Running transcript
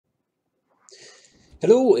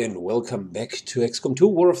Hello and welcome back to XCOM2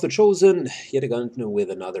 War of the Chosen, yet again with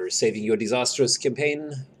another Saving Your Disasters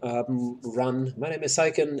campaign run. My name is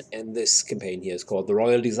Syken and this campaign here is called The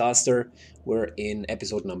Royal Disaster. We're in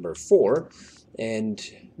episode number 4 and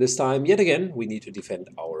this time, yet again, we need to defend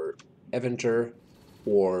our Avenger,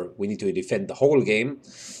 or we need to defend the whole game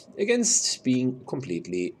against being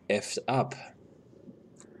completely effed up.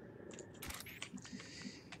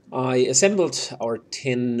 I assembled our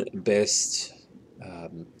 10 best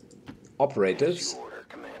operatives,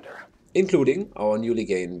 including our newly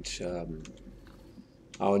gained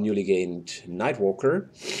Nightwalker,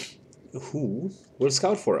 who will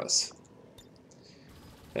scout for us.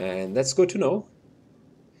 And that's good to know.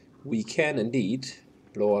 We can indeed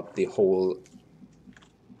blow up the whole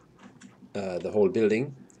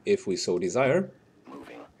building if we so desire.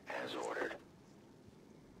 Moving as ordered.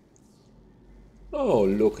 Oh,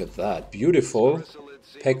 look at that! Beautiful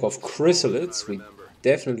pack of chrysalids. We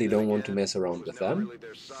definitely don't want to mess around with them.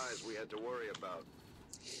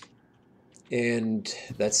 And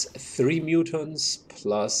that's 3 mutants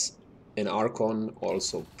plus an Archon,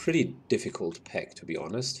 also pretty difficult pack to be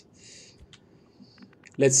honest.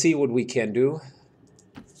 Let's see what we can do.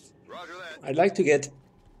 I'd like to get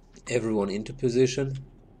everyone into position.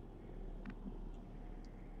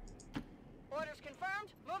 Orders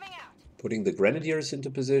confirmed. Moving out. Putting the Grenadiers into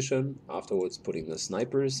position, afterwards putting the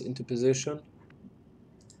Snipers into position.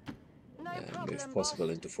 And if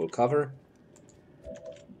possible into full cover.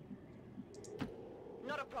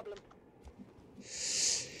 Not a problem.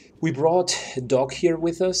 We brought Doc here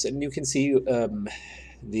with us, and you can see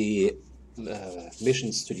the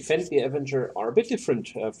missions to defend the Avenger are a bit different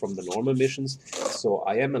from the normal missions. So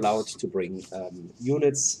I am allowed to bring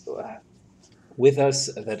units with us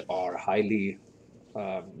that are highly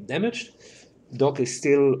damaged. Doc is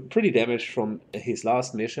still pretty damaged from his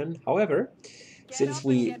last mission. However, since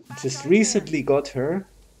we just recently got her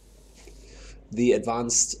the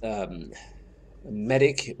advanced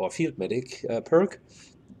medic or field medic perk,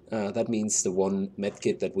 that means the one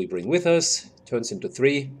medkit that we bring with us turns into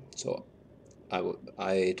 3. So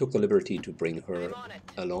I took the liberty to bring her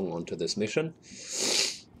along onto this mission.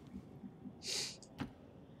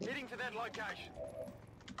 Heading to that location.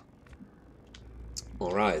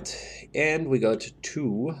 All right, and we got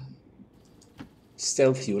 2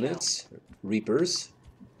 stealth units, Reapers.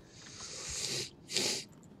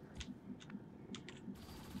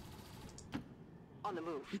 On the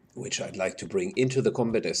move. Which I'd like to bring into the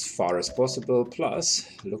combat as far as possible. Plus,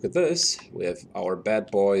 look at this, we have our bad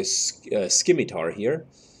boy Scimitar here.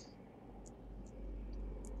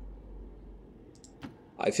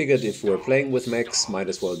 I figured if we're playing with mechs, might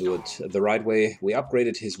as well do it the right way. We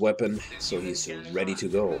upgraded his weapon, so he's ready to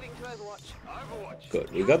go. Moving to Overwatch.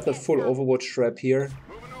 Good, we got the full Overwatch strap here.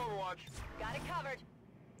 Moving to Overwatch. Got it covered.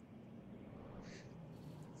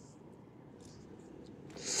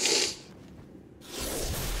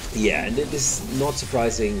 Yeah, and it is not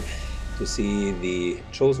surprising to see the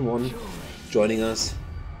Chosen One joining us.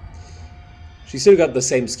 She still got the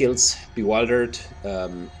same skills, Bewildered,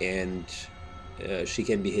 and she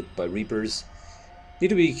can be hit by Reapers. Need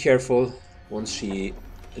to be careful. Once she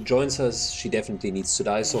joins us, she definitely needs to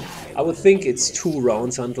die. So I would think it's 2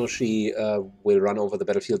 rounds until she will run over the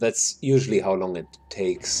battlefield. That's usually how long it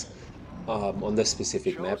takes on this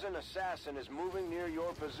specific map. Chosen assassin is moving near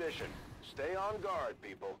your position. Stay on guard,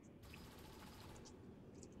 people.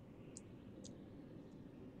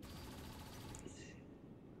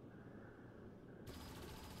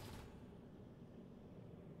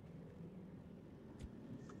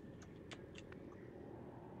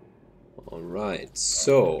 Alright,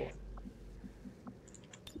 so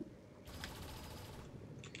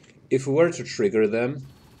if we were to trigger them,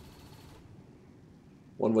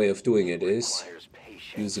 one way of doing it is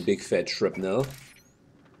use a big fat shrapnel.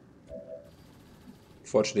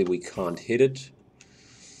 Fortunately, we can't hit it,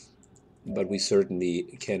 but we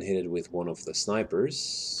certainly can hit it with one of the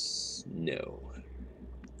snipers. No.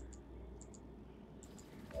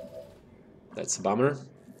 That's a bummer.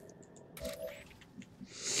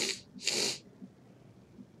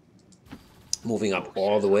 Moving up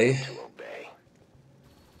all the way.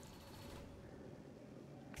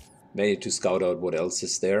 Maybe to scout out what else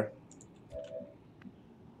is there.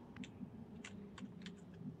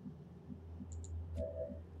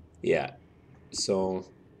 Yeah, so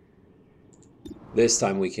this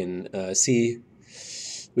time we can see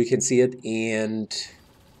it, and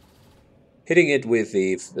hitting it with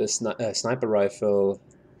the sniper rifle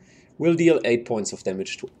will deal 8 points of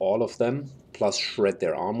damage to all of them, plus shred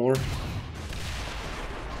their armor.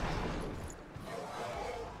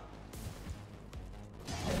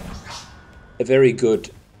 a very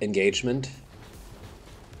good engagement.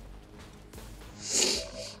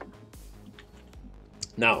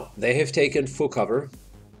 Now, they have taken full cover.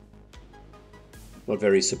 Not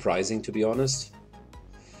very surprising, to be honest.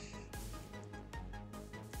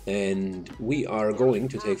 And we are going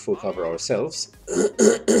to take full cover ourselves.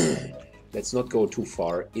 Let's not go too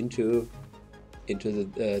far into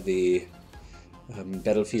the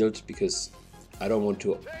battlefield, because I don't want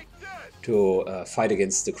to fight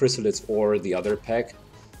against the chrysalids or the other pack.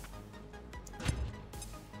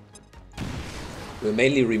 We're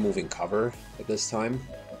mainly removing cover at this time.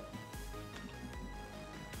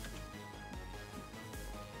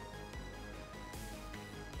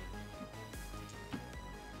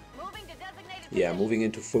 Yeah, moving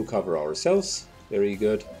into full cover ourselves. Very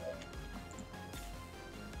good.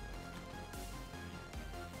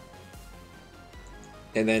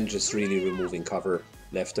 And then just really removing cover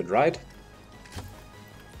left and right.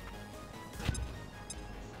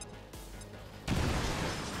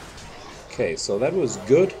 Okay, so that was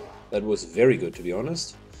good. That was very good, to be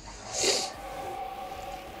honest.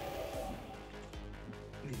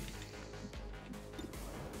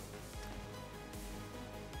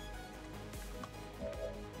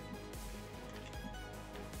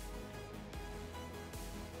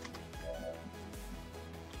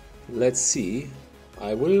 Let's see.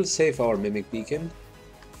 I will save our Mimic Beacon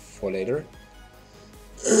for later.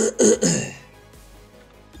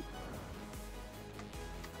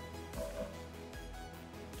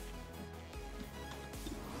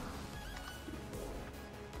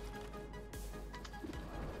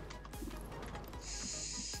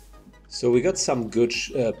 So we got some good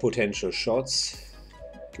potential shots.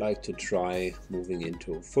 I'd like to try moving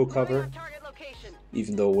into full cover,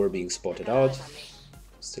 even though we're being spotted out.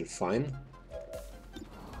 Still fine.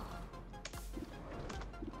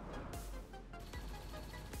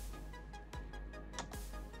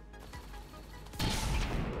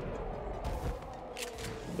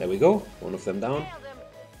 There we go, one of them down.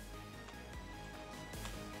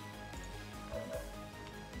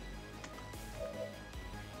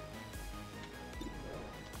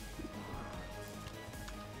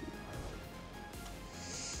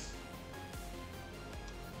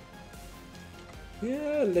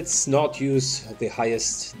 Yeah, let's not use the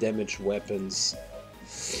highest damage weapons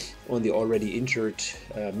on the already injured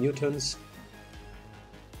mutants.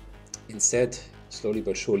 Instead, slowly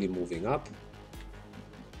but surely moving up.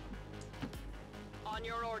 On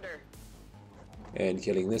your order. And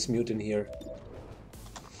killing this mutant here.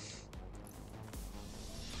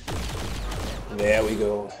 There we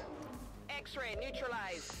go. X-ray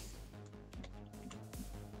neutralized.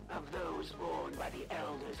 Of those born by the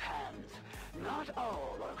Elder's hands, not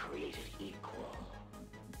all are created equal.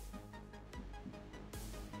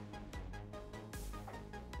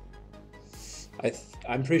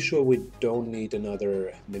 I'm pretty sure we don't need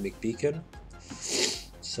another Mimic Beacon.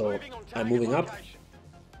 So I'm moving up,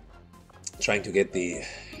 trying to get the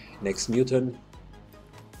next mutant.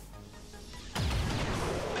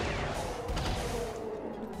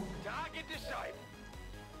 Target decided.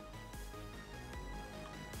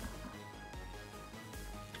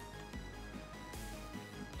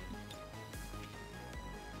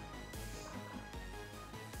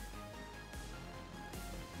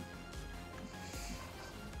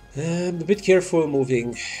 A bit careful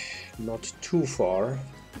moving not too far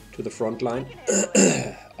to the front line.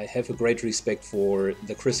 I have a great respect for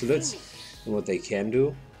the chrysalids and what they can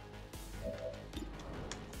do.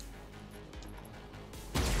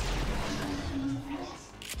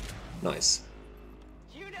 Nice.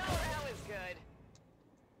 You know that was good.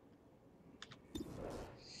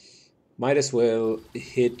 Might as well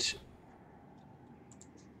hit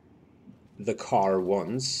the car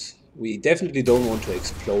once. We definitely don't want to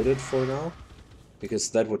explode it for now, because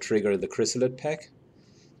that would trigger the chrysalid pack.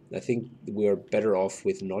 I think we're better off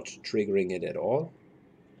with not triggering it at all.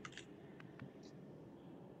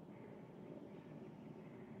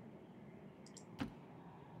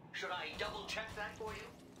 Should I double check that for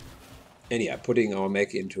you? And yeah, putting our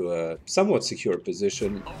mech into a somewhat secure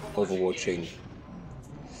position, overwatching.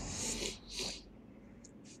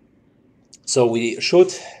 So we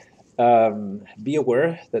should be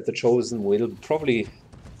aware that the Chosen will probably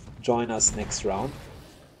join us next round.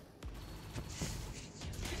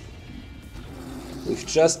 We've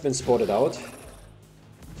just been spotted out. Are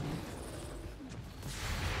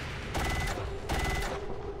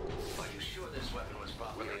you sure this weapon was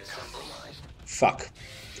properly assembled? Fuck.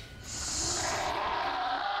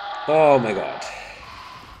 Oh my god.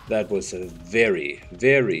 That was a very,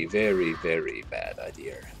 very, very, very bad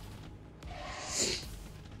idea.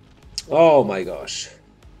 Oh my gosh.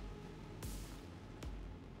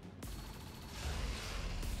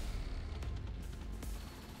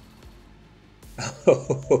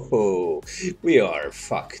 Oh, we are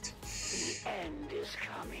fucked. The end is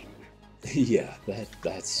coming. Yeah,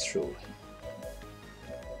 that's true.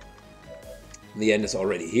 The end is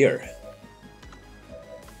already here.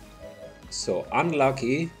 So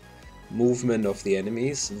unlucky movement of the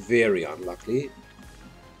enemies, very unlucky.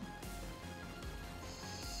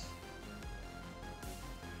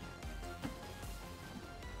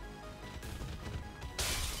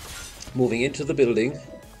 Moving into the building.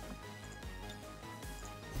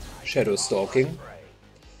 Shadow stalking.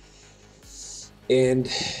 And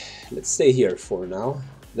let's stay here for now.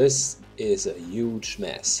 This is a huge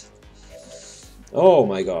mess. Oh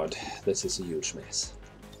my god, this is a huge mess.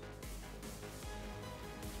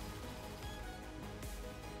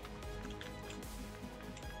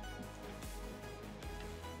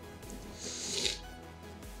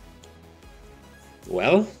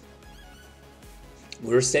 Well,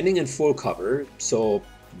 we're standing in full cover, so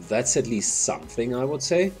that's at least something, I would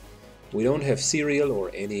say. We don't have serial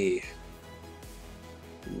or any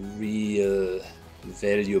real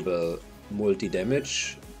valuable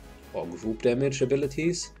multi-damage or group damage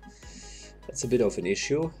abilities. That's a bit of an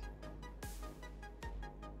issue.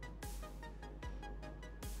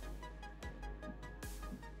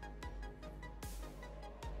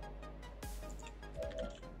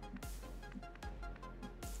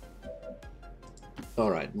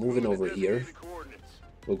 Alright, moving over here.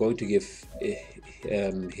 We're going to give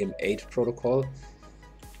him 8 protocol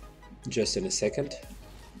just in a second.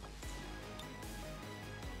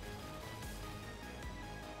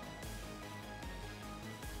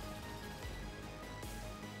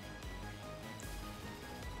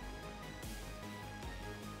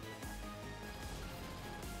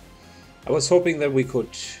 I was hoping that we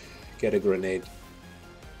could get a grenade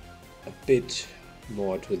a bit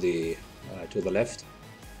more to the left,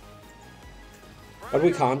 but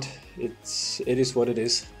we can't. It is what it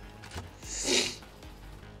is.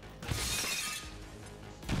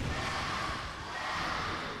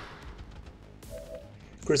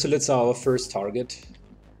 Chrysalids are our first target.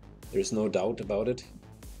 There's no doubt about it.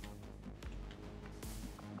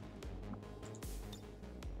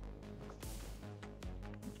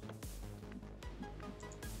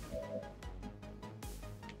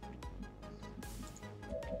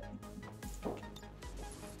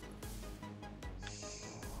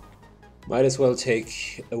 Might as well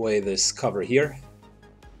take away this cover here.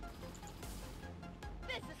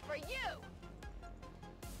 This is for you.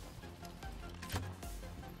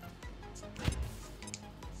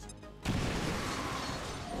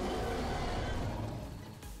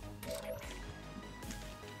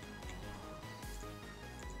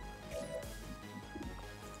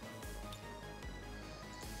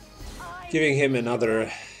 Giving him another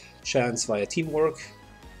chance via teamwork,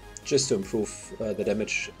 just to improve the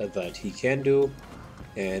damage that he can do.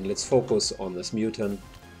 And let's focus on this mutant.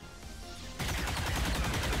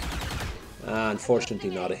 Unfortunately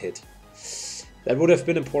not a hit. That would have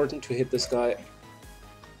been important to hit this guy.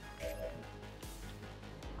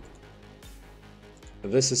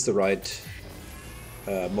 This is the right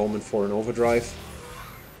moment for an overdrive.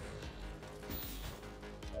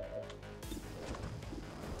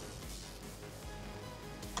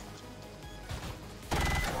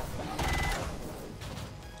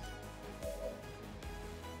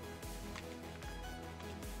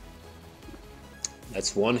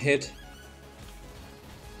 That's one hit.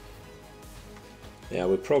 Yeah,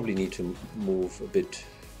 we probably need to move a bit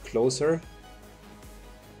closer.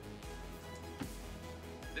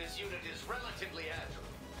 This unit is relatively agile.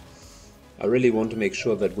 I really want to make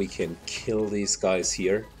sure that we can kill these guys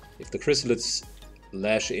here. If the chrysalids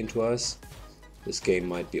lash into us, this game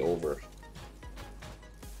might be over.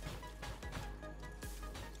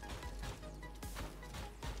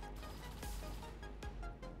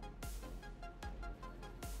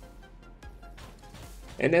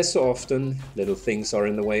 And as so often, little things are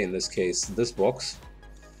in the way, in this case, this box.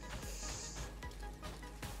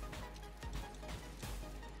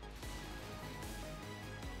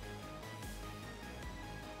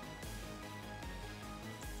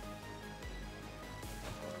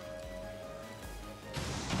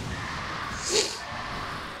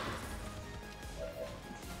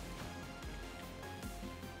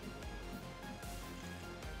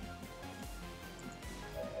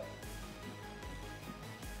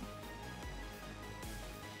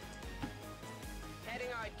 Heading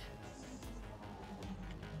out.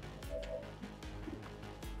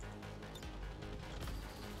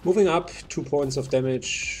 Moving up 2 points of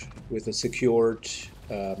damage with a secured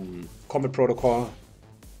combat protocol,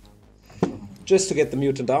 just to get the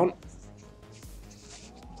mutant down.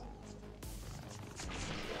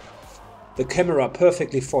 The camera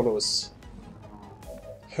perfectly follows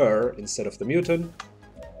her instead of the mutant.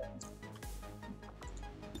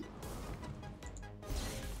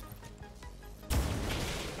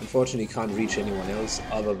 Unfortunately, can't reach anyone else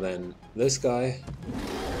other than this guy,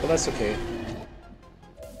 but that's okay.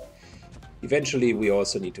 Eventually, we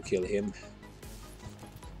also need to kill him.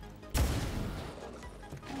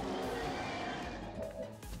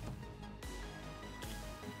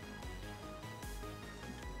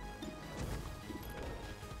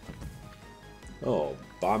 Oh,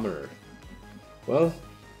 bummer. Well,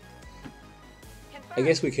 I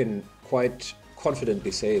guess we can quite confidently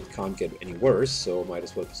say it can't get any worse, so might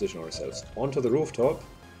as well position ourselves onto the rooftop.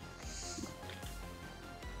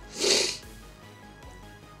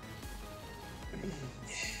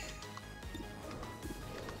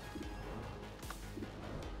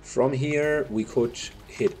 From here we could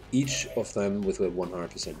hit each of them with a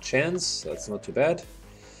 100% chance. That's not too bad.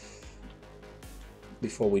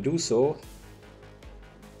 Before we do so,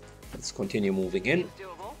 let's continue moving in.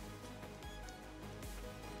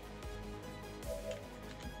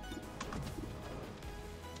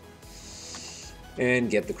 And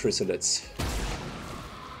get the chrysalids.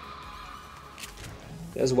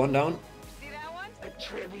 There's one down. See that one? A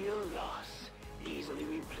trivial loss, easily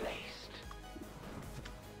replaced.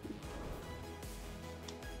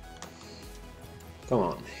 Come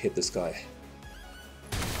on, hit this guy.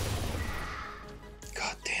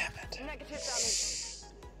 God damn it. Negative damage.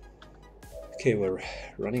 Okay, we're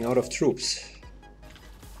running out of troops.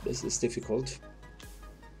 This is difficult.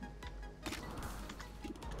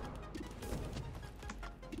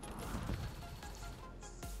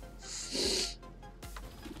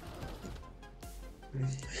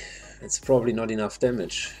 It's probably not enough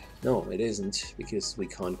damage. No, it isn't, because we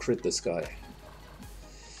can't crit this guy.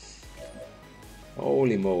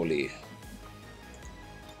 Holy moly.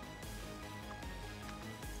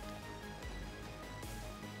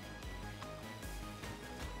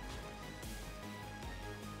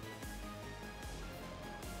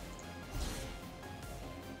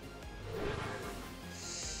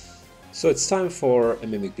 So it's time for a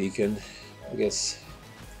Mimic Beacon. I guess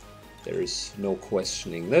there is no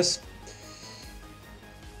questioning this.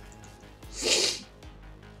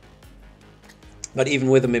 But even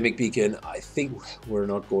with a Mimic Beacon, I think we're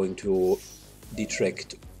not going to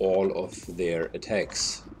detract all of their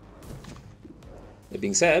attacks. That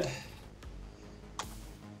being said,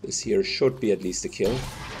 this here should be at least a kill.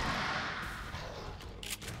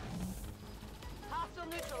 Hostile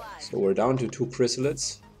neutralized. So we're down to 2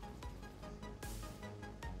 chrysalids.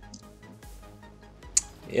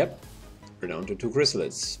 Yep, we're down to 2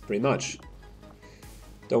 chrysalids, pretty much.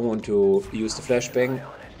 Don't want to use the flashbang.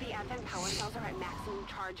 The advent power cells are at maximum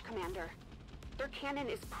charge, Commander. Their cannon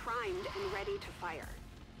is primed and ready to fire.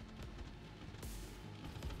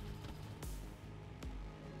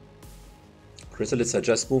 Chrysalids are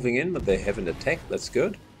just moving in, but they haven't attacked. That's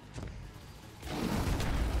good.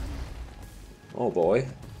 Oh boy.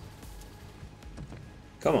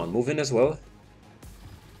 Come on, move in as well.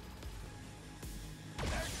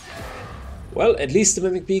 Well, at least the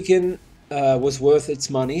Mimic Beacon was worth its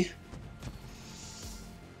money.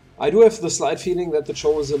 I do have the slight feeling that the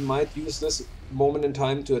Chosen might use this moment in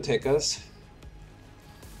time to attack us.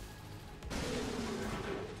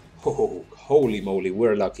 Oh, holy moly,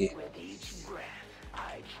 we're lucky. With each breath,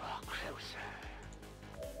 I draw closer.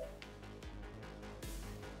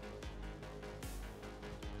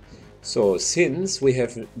 So, since we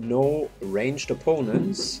have no ranged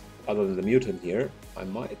opponents, other than the mutant here, I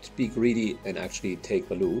might be greedy and actually take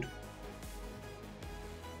the loot.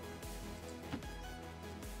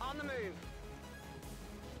 On the move.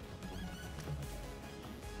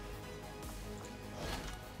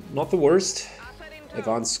 Not the worst. Asset intel.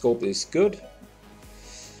 Advanced scope is good.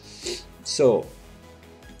 So,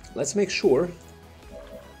 let's make sure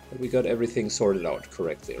that we got everything sorted out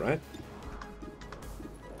correctly, right?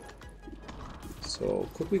 So,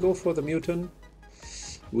 could we go for the mutant?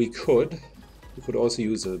 We could. We could also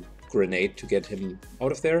use a grenade to get him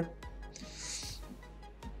out of there.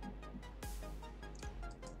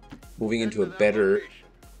 Moving into a better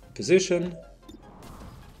position.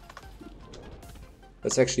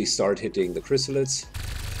 Let's actually start hitting the chrysalids.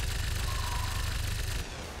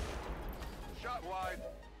 Shot wide.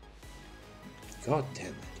 God damn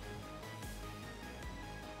it.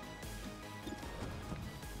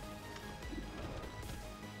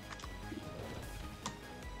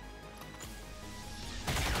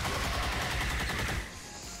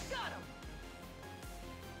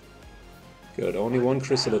 Good, only one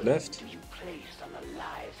chrysalid left. Do you place on the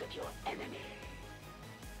lives of your enemy?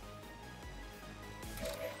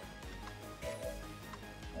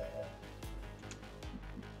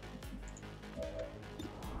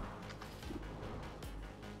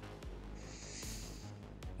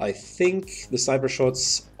 I think the sniper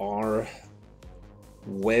shots are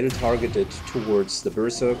well targeted towards the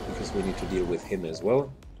Berserk because we need to deal with him as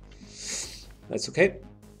well. That's okay.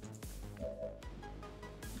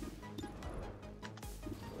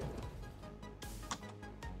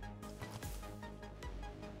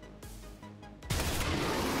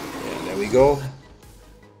 Yeah, there we go.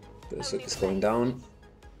 Berserk is going down.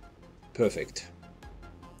 Perfect.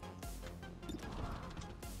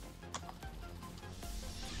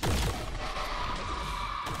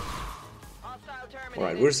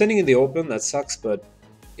 Alright, we're standing in the open, that sucks, but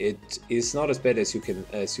it is not as bad as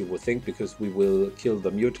you would think, because we will kill the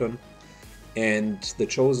mutant, and the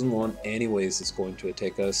chosen one anyways is going to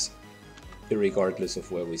attack us irregardless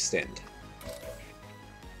of where we stand.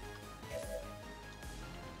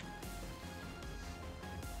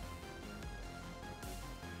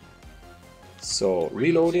 So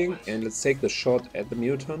reloading, and let's take the shot at the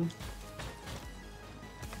mutant.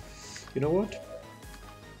 You know what?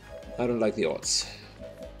 I don't like the odds.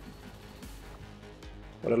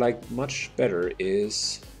 What I like much better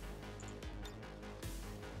is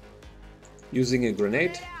using a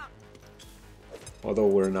grenade, although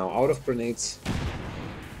we're now out of grenades,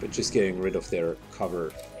 but just getting rid of their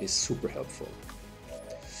cover is super helpful.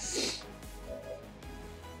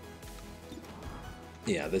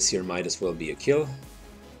 Yeah, this here might as well be a kill.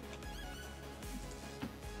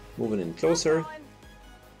 Moving in closer.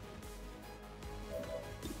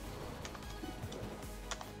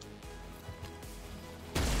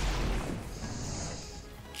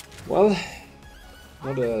 Well,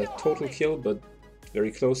 not a total kill, but very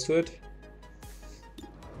close to it.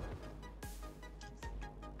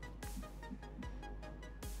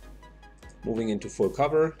 Moving into full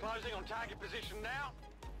cover. Closing on target position now.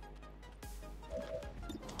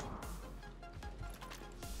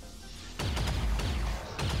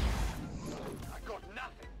 I got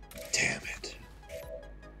nothing. Damn it.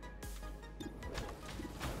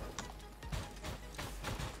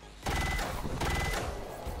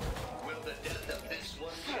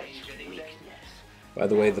 By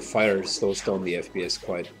the way, the fire slows down the FPS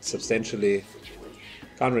quite substantially.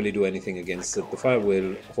 Can't really do anything against it. The fire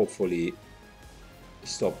will hopefully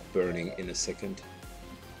stop burning in a second.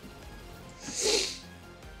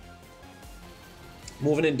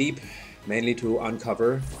 Moving in deep, mainly to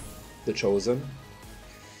uncover the chosen.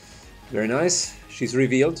 Very nice. She's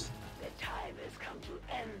revealed. The time has come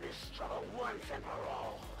to end this struggle once and for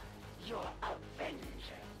all. Your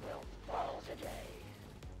avenger will fall today.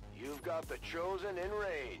 You've got the chosen in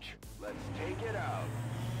range. Let's take it out.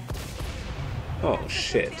 Oh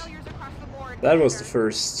shit. Failures across the board, That was the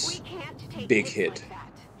Commander. first We can't take big hits hit. like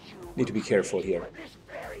that. Need to be careful here. For this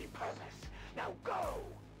very purpose. Now go.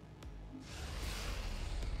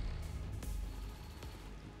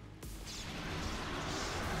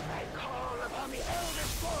 I call upon the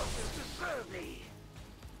Elder's forces to serve me.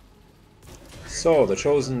 So, the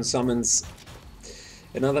chosen summons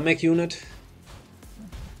another mech unit.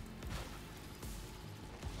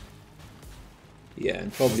 Yeah,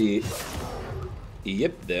 and probably...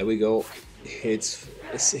 Yep, there we go. Hits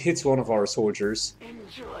one of our soldiers.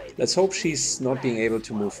 Enjoy. Let's hope she's not being able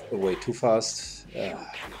to move away too fast. Cannot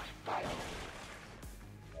fail.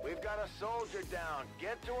 We've got a soldier down.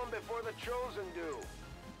 Get to him before the chosen do.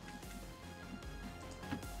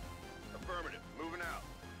 Affirmative. Moving out.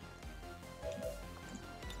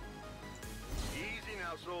 Easy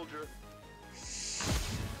now, soldier.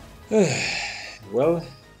 Well,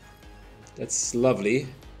 that's lovely.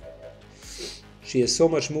 She has so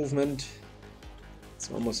much movement,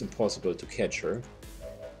 it's almost impossible to catch her.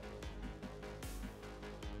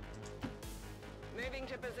 Moving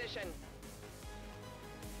to position.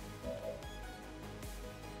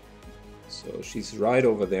 So she's right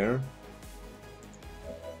over there.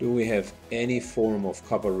 Do we have any form of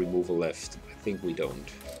cover removal left? I think we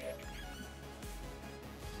don't.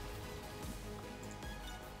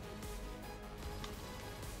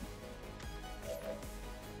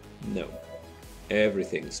 No.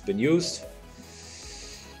 Everything's been used.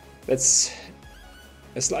 That's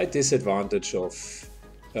a slight disadvantage of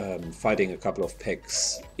fighting a couple of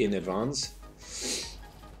packs in advance.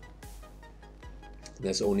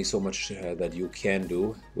 There's only so much that you can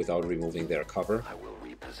do without removing their cover. I will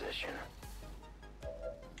reposition.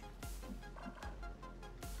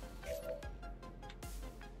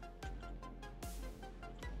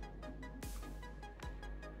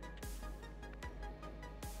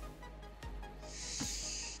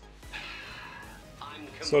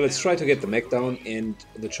 So let's try to get the mech down and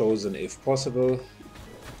the chosen if possible.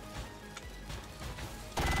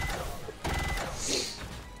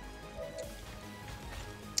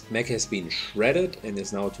 Mech has been shredded and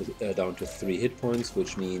is now down to 3 hit points,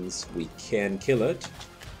 which means we can kill it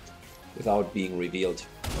without being revealed.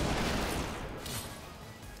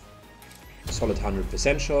 Solid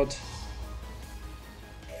 100% shot.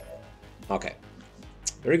 Okay,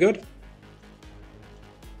 very good.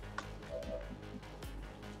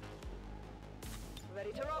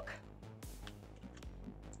 Ready to rock.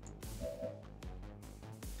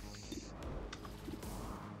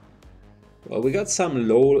 Well, we got some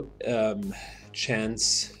low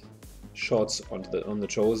chance shots on the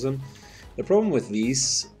Chosen. The problem with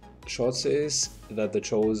these shots is that the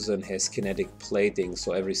Chosen has kinetic plating,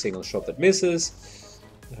 so every single shot that misses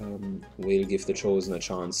will give the Chosen a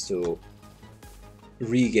chance to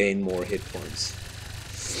regain more hit points.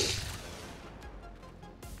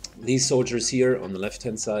 These soldiers here on the left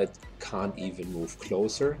hand side can't even move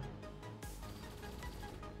closer.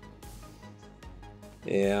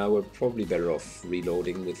 Yeah, we're probably better off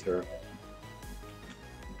reloading with her.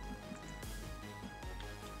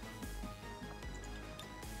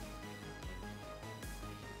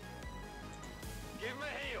 Give him a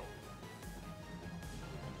heal.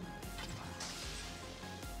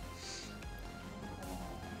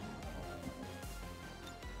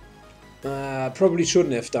 Probably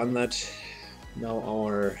shouldn't have done that. Now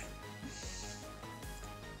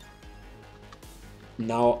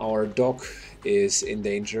our Doc is in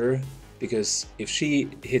danger, because if she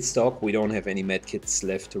hits Doc, we don't have any medkits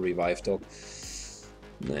left to revive Doc.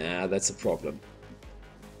 Nah, that's a problem.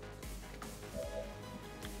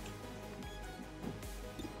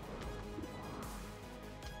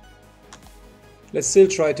 Let's still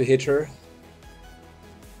try to hit her.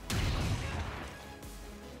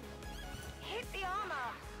 Hit the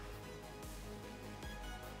armor.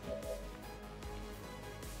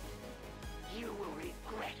 You will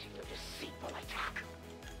regret your deceitful attack.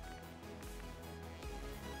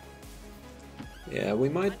 Yeah, we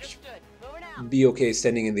might Understood. Moving out. be okay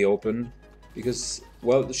standing in the open, because,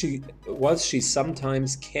 well, whilst she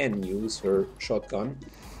sometimes can use her shotgun,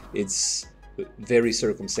 it's very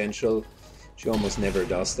circumstantial. She almost never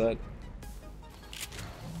does that.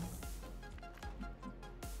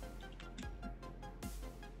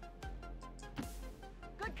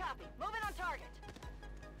 Good copy. Moving on target.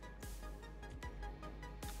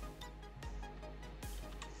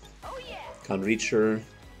 Oh yeah. Can't reach her.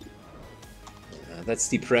 That's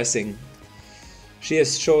depressing. She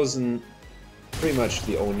has chosen pretty much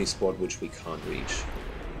the only spot which we can't reach.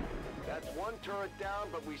 That's one turret down,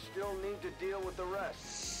 but we still need to deal with the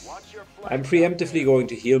rest. Watch your flank. I'm preemptively going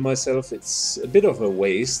to heal myself. It's a bit of a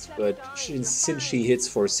waste, but since she hits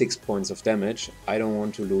for 6 points of damage, I don't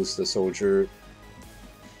want to lose the soldier.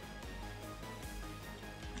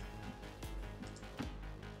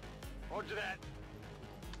 Roger that.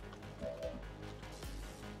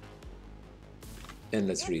 And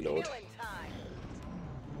let's reload. Killing time.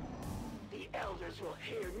 The elders will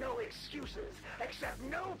hear no excuses except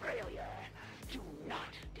no failure. Do not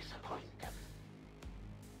disappoint them.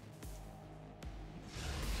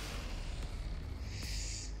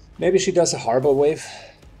 Maybe she does a harbor wave.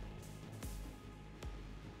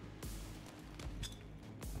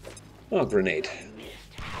 Oh, grenade.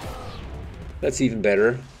 That's even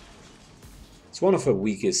better. It's one of her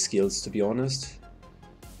weakest skills, to be honest.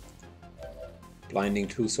 Blinding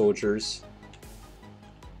 2 soldiers.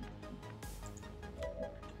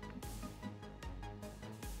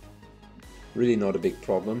 Really not a big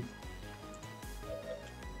problem.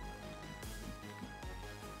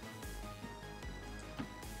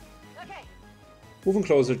 Okay. Moving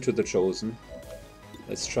closer to the Chosen.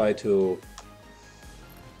 Let's try to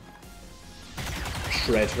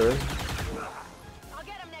shred her. I'll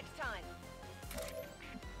get him next time.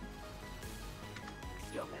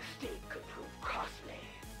 Your mistake could prove costly.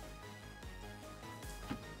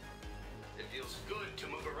 It feels good to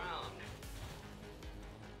move around.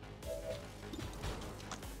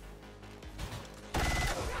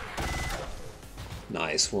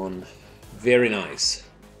 Nice one. Very nice.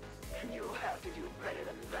 You have to do better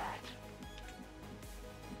than that.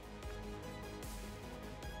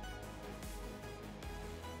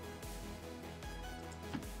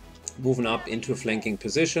 Moving up into a flanking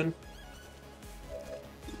position.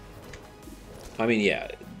 I mean, yeah,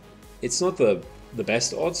 it's not the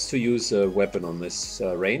best odds to use a weapon on this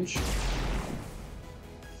range.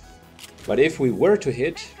 But if we were to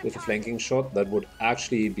hit with a flanking shot, that would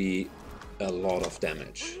actually be a lot of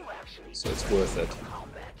damage. You actually So it's worth it.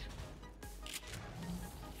 combat.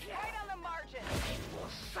 Right on the margin. You will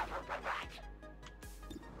suffer for that.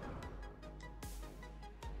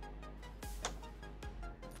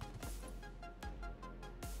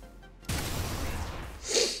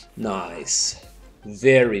 Nice.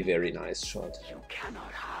 Very, very nice shot. You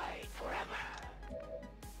cannot hide forever.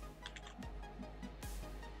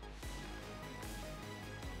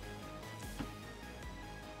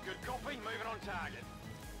 Good copy, moving on target.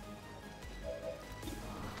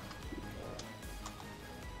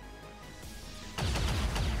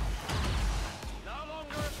 No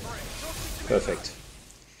longer a threat. Perfect.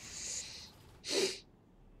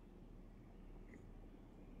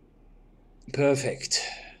 Perfect.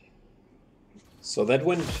 So that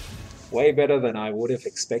went way better than I would have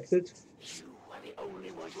expected. You are the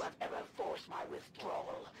only ones who have ever forced my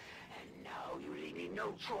withdrawal. And now you leave me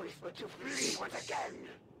no choice but to flee once again.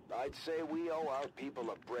 I'd say we owe our people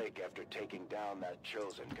a break after taking down that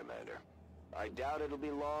Chosen, Commander. I doubt it'll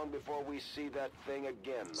be long before we see that thing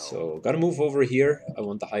again, though. So, gotta move over here. I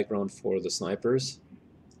want the high ground for the snipers.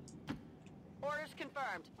 Orders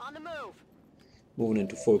confirmed. On the move. Moving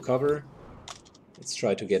into full cover. Let's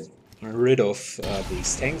try to get rid of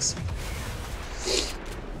these tanks.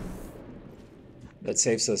 That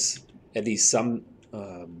saves us at least some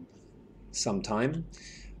time.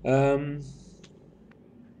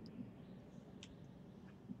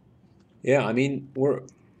 Yeah, I mean we're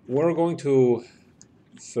going to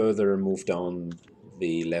further move down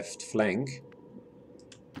the left flank.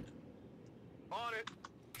 On it.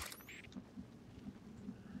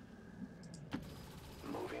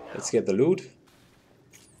 Let's get the loot.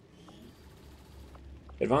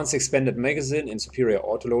 Advanced expanded magazine and superior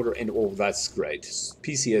autoloader, and oh, that's great.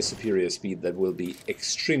 PCS superior speed, that will be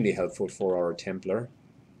extremely helpful for our Templar.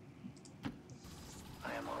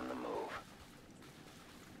 I am on the move.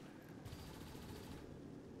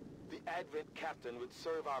 The Advent Captain would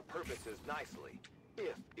serve our purposes nicely,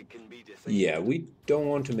 if it can be disabled. Yeah, we don't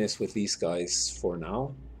want to mess with these guys for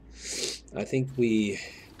now. I think we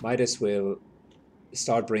might as well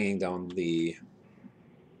start bringing down the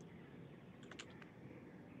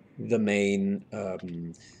main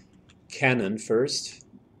cannon first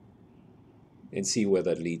and see where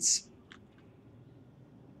that leads.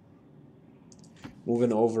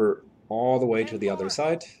 Moving over all the way to the other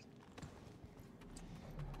side.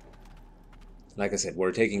 Like I said,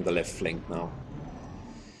 we're taking the left flank now.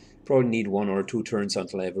 Probably need 1 or 2 turns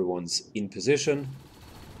until everyone's in position.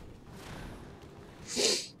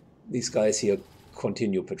 These guys here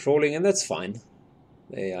continue patrolling, and that's fine.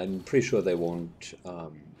 I'm pretty sure they won't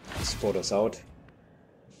spot us out.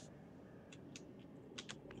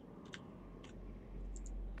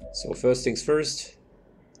 So first things first,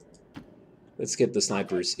 let's get the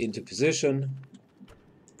snipers into position.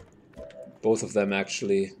 Both of them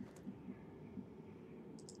actually.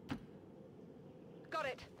 Got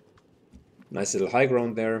it. Nice little high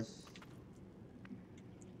ground there.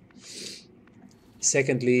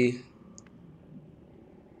 Secondly,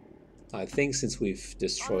 I think since we've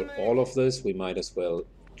destroyed all of this, we might as well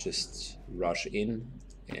just rush in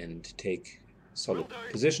and take solid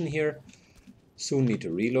position here. Soon need to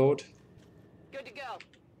reload. Good to go.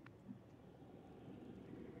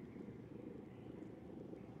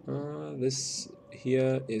 This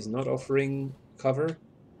here is not offering cover.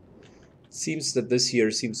 Seems that this here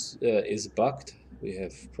is bugged. We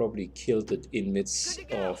have probably killed it in midst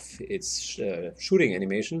of its shooting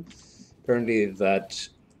animation. Apparently that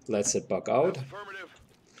lets it bug out. Affirmative.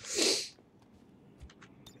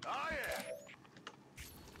 Oh, yeah.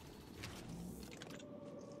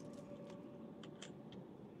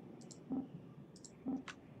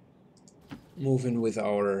 Moving with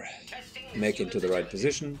our mech into the right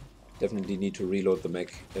position. Definitely need to reload the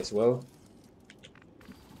mech as well.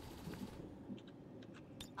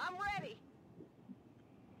 I'm ready.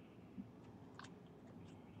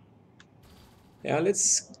 Yeah,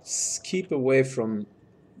 let's keep away from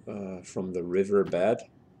the river bed.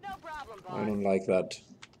 No problem, boss. I don't like that.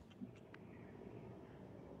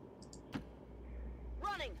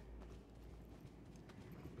 Running.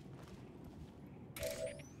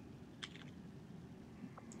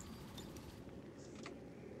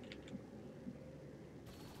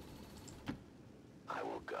 I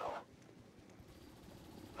will go.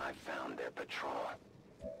 I found their patrol.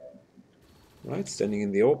 Right, standing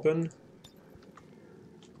in the open.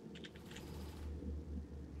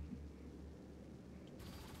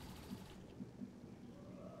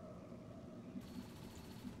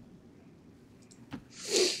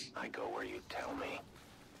 I go where you tell me.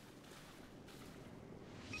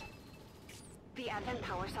 The Advent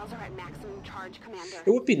power cells are at maximum charge, Commander.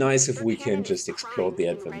 It would be nice if Their we cannon can is just explode the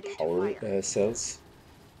primed and Advent ready to power fire. cells.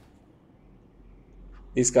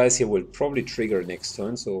 These guys here will probably trigger next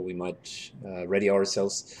turn, so we might ready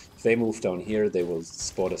ourselves. If they move down here, they will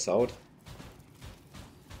spot us out.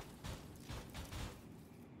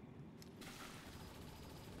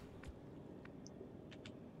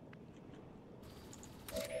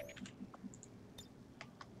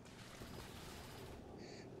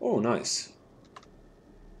 Oh, nice.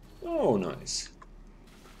 Oh, nice.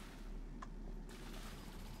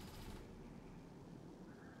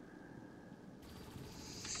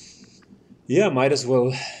 Yeah, might as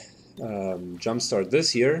well jumpstart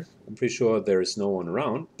this here. I'm pretty sure there is no one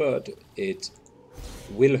around, but it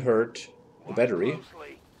will hurt the battery.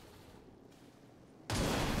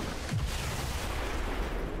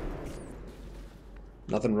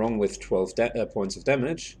 Nothing wrong with 12 points of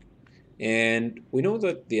damage. And we know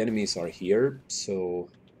that the enemies are here, so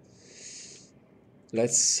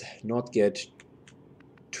let's not get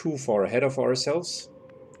too far ahead of ourselves.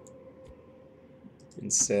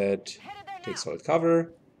 Instead, take solid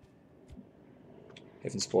cover.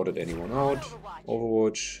 Haven't spotted anyone out.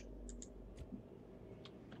 Overwatch.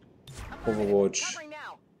 Overwatch.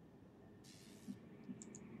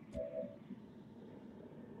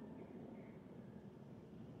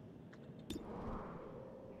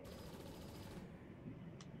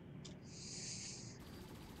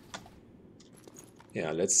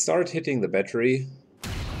 Yeah, let's start hitting the battery.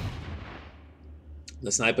 The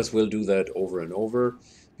snipers will do that over and over,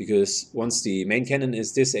 because once the main cannon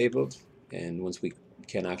is disabled, and once we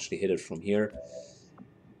can actually hit it from here,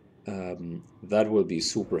 that will be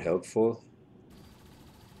super helpful.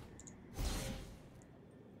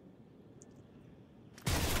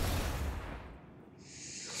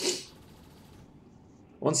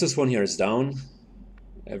 Once this one here is down,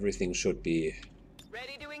 everything should be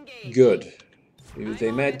good.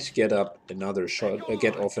 They might get up another shot,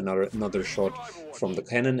 get off another shot from the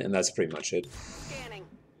cannon, and that's pretty much it.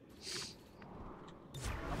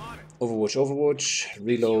 Overwatch, Overwatch,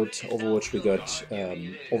 reload, Overwatch. We got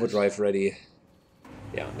overdrive ready.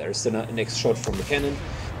 Yeah, there's the next shot from the cannon.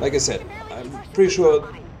 Like I said, I'm pretty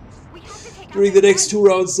sure during the next 2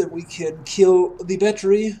 rounds that we can kill the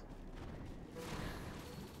battery.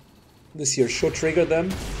 This here should trigger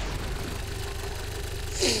them.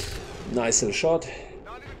 Nice little shot.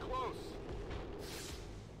 Not even close.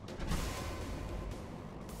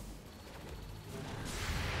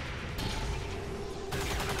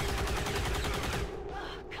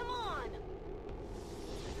 Come on!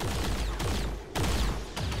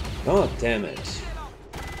 Oh, damn it.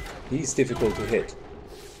 He's difficult to hit.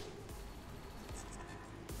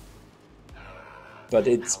 But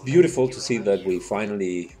it's beautiful to see that we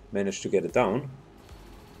finally managed to get it down.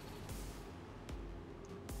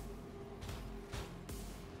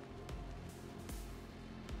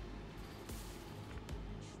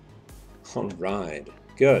 Alright,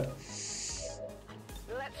 good.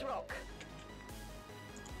 Let's rock.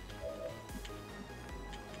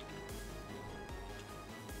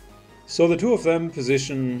 So the two of them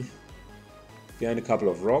position behind a couple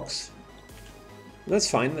of rocks. That's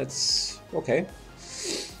fine, that's okay.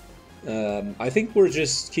 I think we're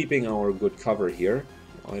just keeping our good cover here.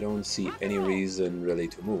 I don't see any reason really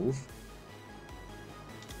to move.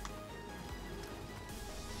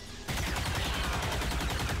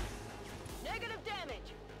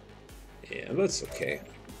 Yeah, that's okay.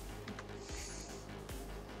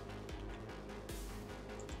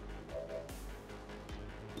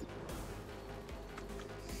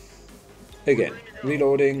 Again,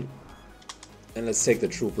 reloading, and let's take the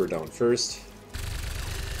trooper down first.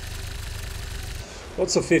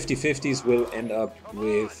 Lots of 50-50s will end up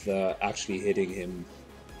with actually hitting him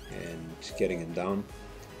and getting him down.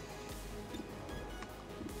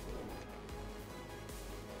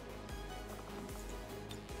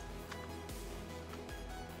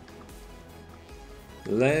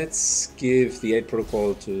 Let's give the 8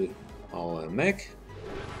 protocol to our mech,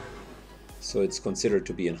 so it's considered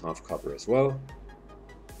to be in half cover as well.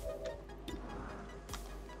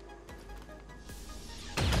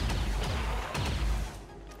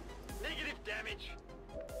 Negative damage.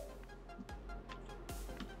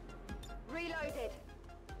 Reloaded.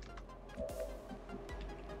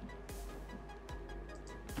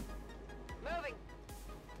 Moving.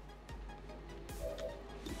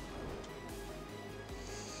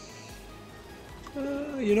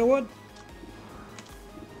 You know what?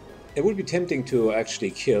 It would be tempting to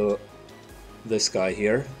actually kill this guy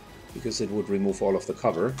here, because it would remove all of the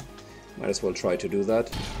cover. Might as well try to do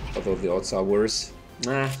that, although the odds are worse.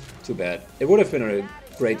 Nah, too bad. It would have been a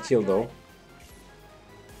great kill though.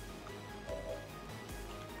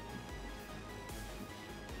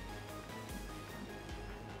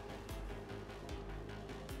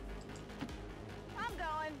 I'm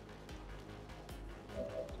going.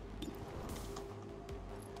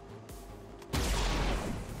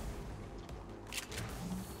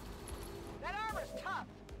 That armor's tough.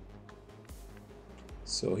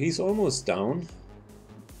 So he's almost down.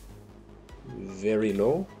 Very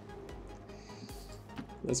low.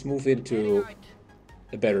 Let's move into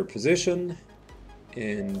a better position,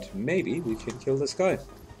 and maybe we can kill this guy.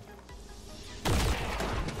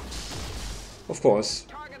 Of course,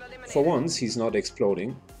 for once he's not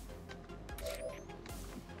exploding.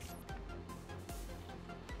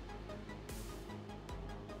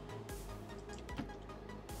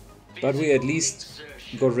 But we at least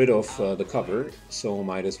got rid of the cover, so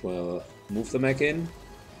might as well move the mech in,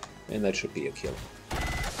 and that should be a kill.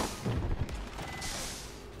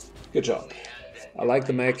 Good job. I like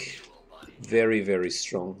the mech. Very, very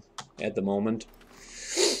strong at the moment.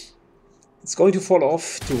 It's going to fall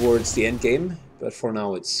off towards the end game, but for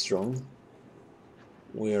now it's strong.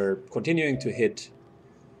 We're continuing to hit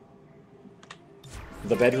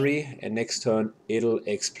the battery, and next turn it'll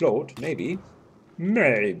explode. Maybe.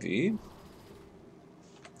 Maybe.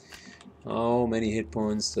 How many hit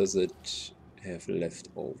points does it have left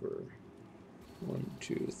over? 1,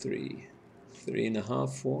 2, 3. 3.5,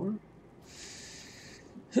 4?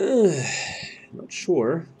 Not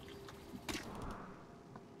sure.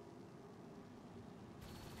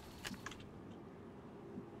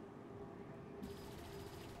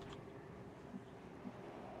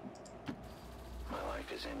 My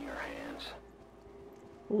life is in your hands.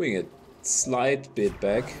 Moving a slight bit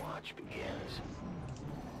back. Watch begins.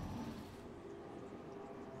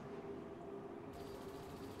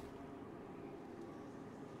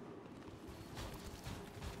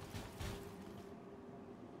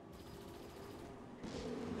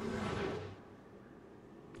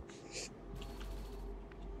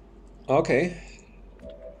 Okay,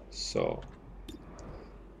 so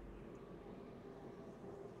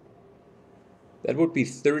that would be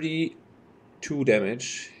 32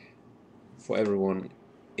 damage for everyone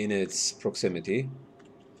in its proximity.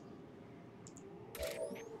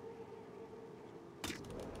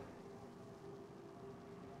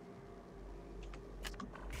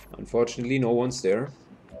 Unfortunately, no one's there.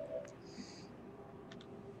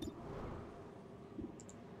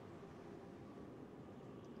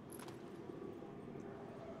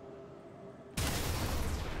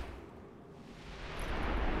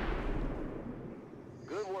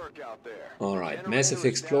 Alright, massive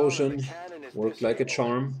explosion, worked like a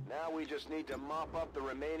charm. Now we just need to mop up the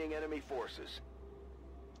remaining enemy forces.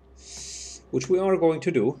 Which we are going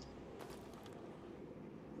to do.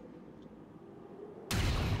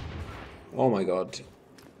 Oh my god.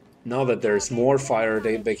 Now that there's more fire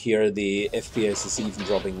back here, the FPS is even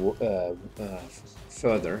dropping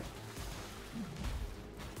further.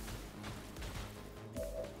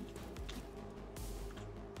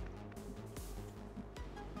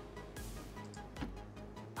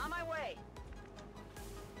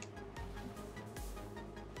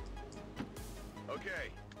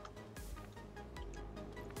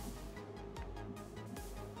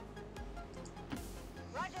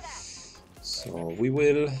 So we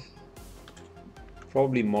will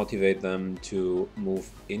probably motivate them to move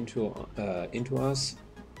into us.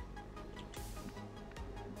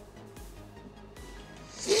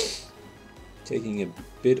 Taking a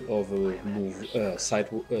bit of a move,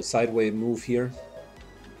 sideway move here.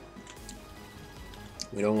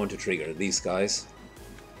 We don't want to trigger these guys.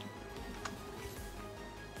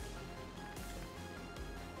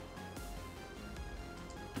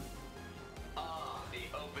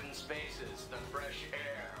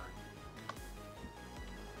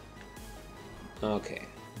 Okay.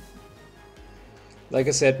 Like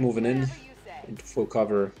I said, moving in into full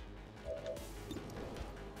cover.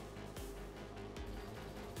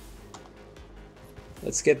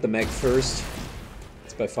 Let's get the mech first.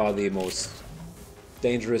 It's by far the most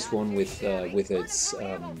dangerous one with its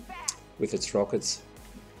rockets.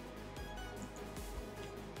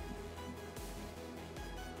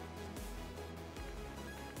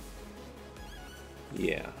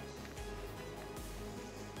 Yeah.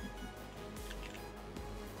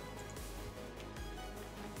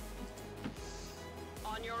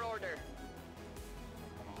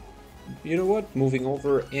 You know what? Moving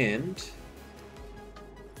over and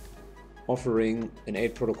offering an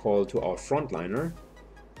aid protocol to our frontliner.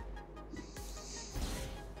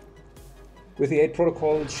 With the aid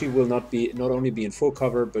protocol, she will not only be in full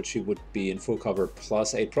cover, but she would be in full cover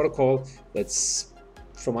plus aid protocol. That's,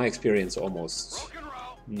 from my experience, almost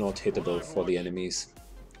not hittable for the enemies.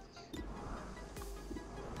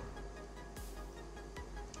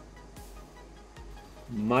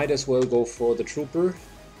 Might as well go for the trooper.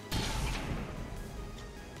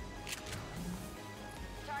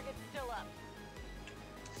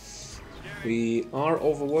 We are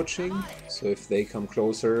overwatching, so if they come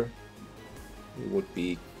closer, we would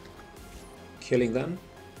be killing them.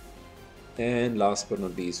 And last but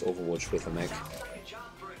not least, overwatch with a mech.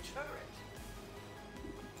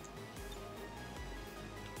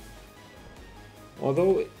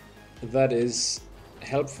 Although that is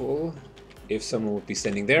helpful if someone would be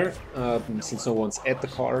standing there, since no one's at the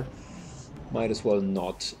car, might as well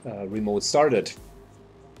not remote start it.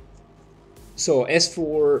 So as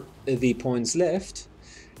for the points left,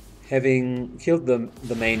 having killed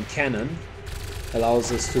the main cannon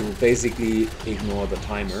allows us to basically ignore the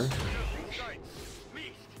timer.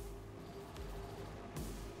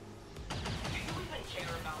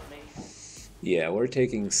 Yeah, we're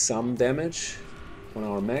taking some damage on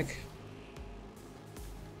our mech.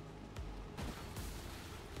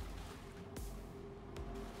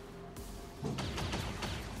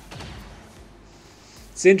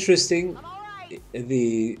 It's interesting,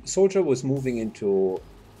 the soldier was moving into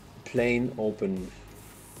plain open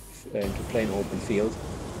field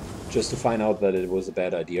just to find out that it was a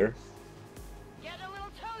bad idea. Get a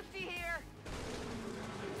little toasty here.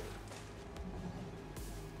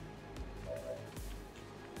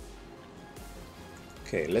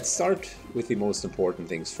 Okay, let's start with the most important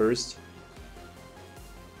things first.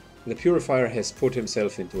 The Purifier has put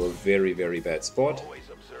himself into a very, very bad spot.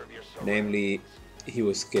 Namely, he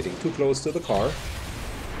was getting too close to the car,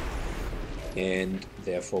 and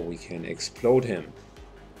therefore we can explode him.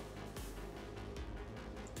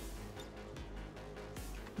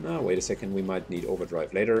 Now, wait a second, we might need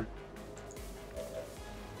overdrive later.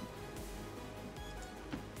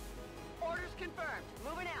 Orders confirmed.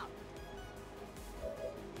 Moving out.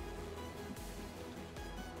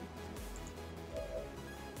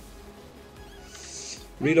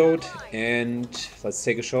 Reload, and let's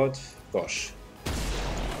take a shot. Gosh.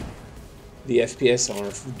 The FPS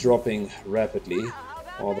are dropping rapidly,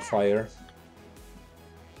 all the fire.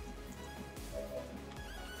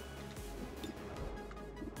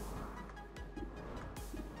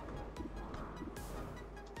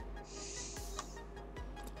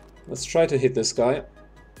 Let's try to hit this guy.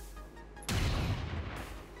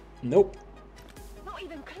 Nope. Not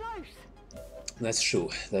even close. That's true,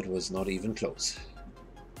 that was not even close.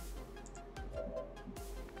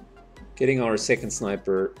 Getting our second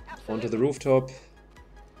sniper onto the rooftop.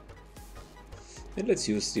 And let's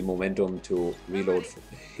use the momentum to reload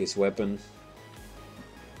his weapon.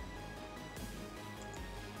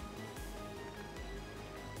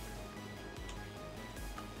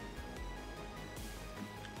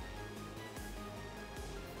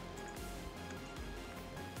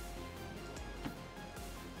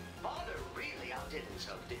 Father really outdid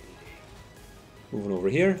himself, didn't he? Moving over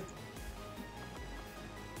here.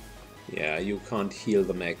 Yeah, you can't heal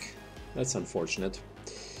the mech. That's unfortunate.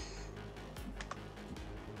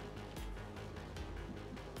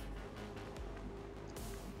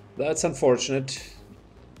 That's unfortunate.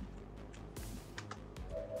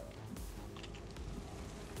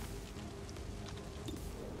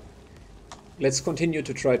 Let's continue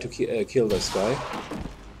to try to kill this guy.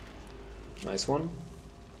 Nice one.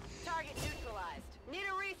 Target neutralized. Need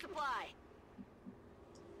a resupply.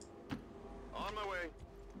 On my way.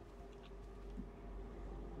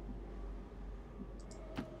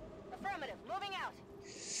 Affirmative. Moving out.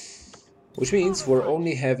 Which means we're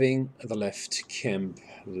only having the left camp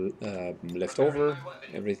left over.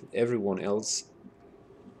 Everyone else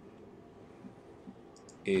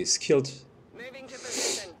is killed. Moving to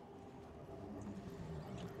position.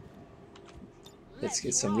 Let's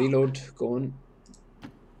get some reload going.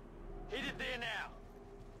 Headed there now.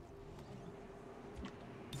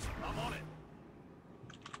 I'm on it.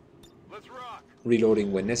 Let's rock.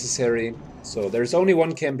 Reloading when necessary. So there's only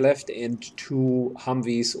one camp left and 2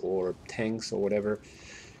 Humvees or tanks or whatever.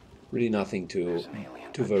 Really nothing to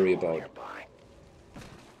worry about.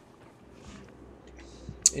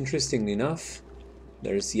 Interestingly enough,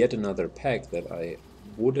 there's yet another pack that I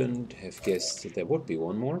wouldn't have guessed that there would be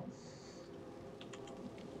one more.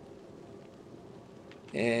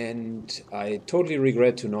 And I totally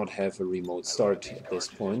regret to not have a remote start at this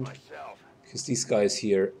point, because these guys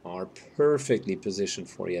here are perfectly positioned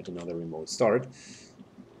for yet another remote start.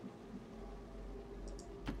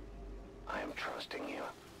 I am trusting you.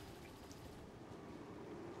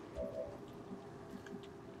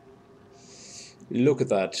 Look at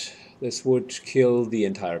that. This would kill the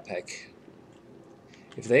entire pack.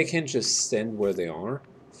 If they can just stand where they are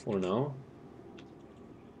for now,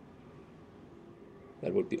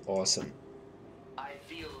 that would be awesome. I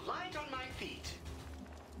feel light on my feet.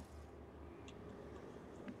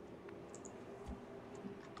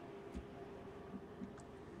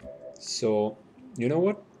 So, you know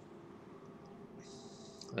what?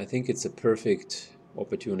 I think it's a perfect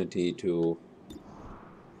opportunity to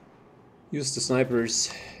use the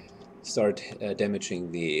snipers, start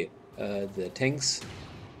damaging the tanks.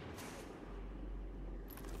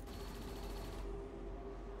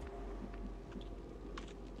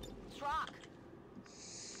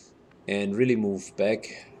 and really move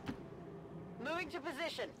back Moving to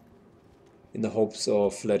position. in the hopes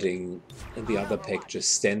of letting the other pack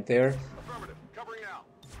just stand there. Affirmative. Covering now.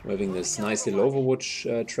 We're having this nice little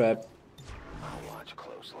Overwatch trap. I'll watch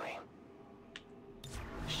closely.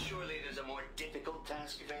 Surely there's a more difficult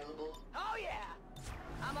task available? Oh yeah!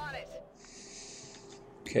 I'm on it.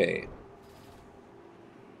 Okay.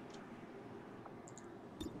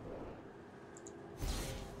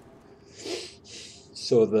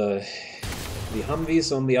 So the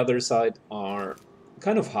Humvees on the other side are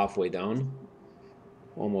kind of halfway down.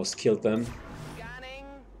 Almost killed them. Scanning.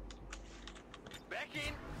 Back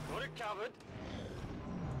in. Got it covered.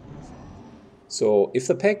 So if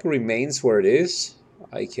the pack remains where it is,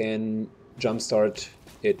 I can jumpstart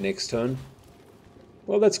it next turn.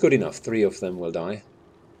 Well, that's good enough. 3 of them will die.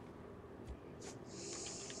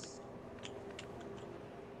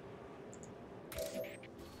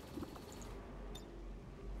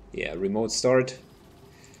 Yeah, remote start.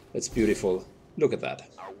 That's beautiful. Look at that.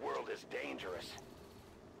 Our world is dangerous.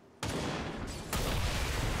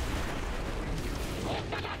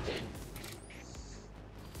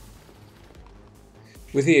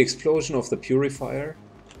 With the explosion of the purifier,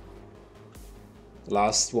 the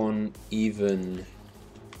last one even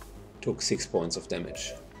took 6 points of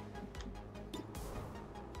damage.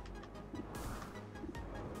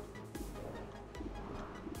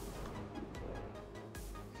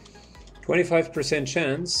 %25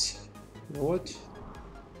 chance. You know what?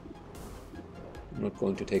 I'm not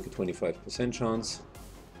going to take a 25% chance.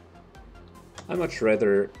 I'd much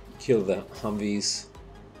rather kill the Humvees.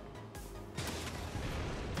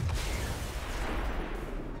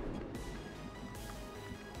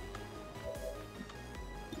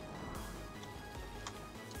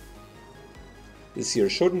 This here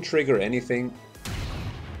shouldn't trigger anything.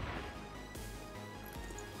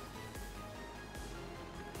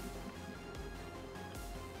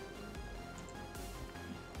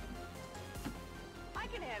 I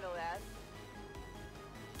can handle that.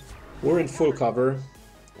 We're in full cover.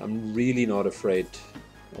 I'm really not afraid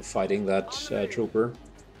of fighting that trooper.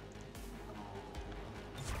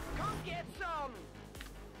 Come get some.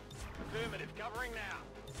 Affirmative. Covering now.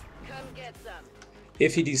 Come get some.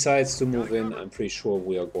 If he decides to move in, I'm pretty sure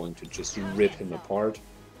we are going to just rip him apart.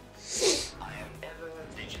 I am ever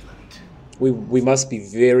vigilant. We must be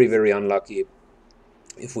very, very unlucky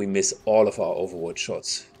if we miss all of our Overwatch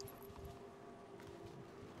shots.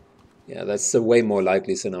 Yeah, that's the way more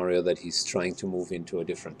likely scenario that he's trying to move into a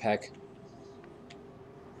different pack.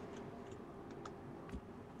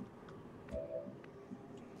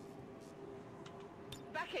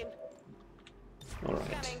 Back in. All right.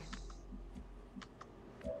 Scanning.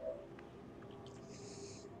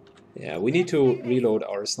 Yeah, we need to reload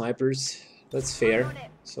our snipers. That's fair.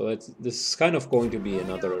 So this is kind of going to be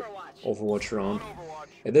another Overwatch round. Overwatch.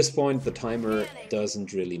 At this point, the timer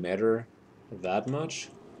doesn't really matter that much.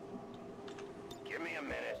 Give me a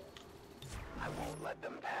minute. I won't let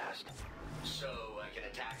them pass. So I can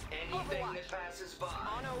attack anything that passes by.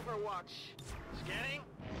 On Overwatch. Scanning.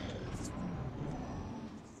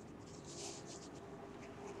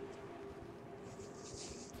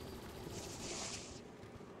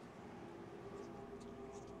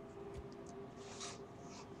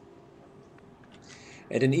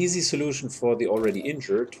 And an easy solution for the already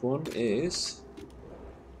injured one is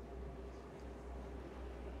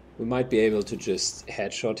we might be able to just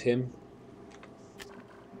headshot him.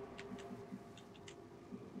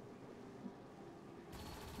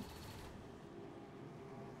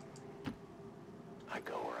 I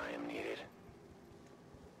go where I am needed.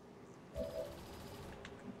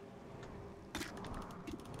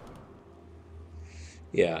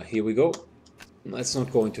 Yeah, here we go. That's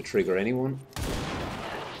not going to trigger anyone.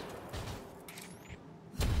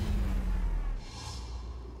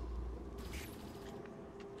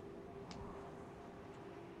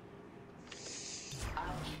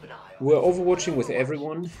 We're overwatching with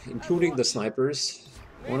everyone, including the snipers.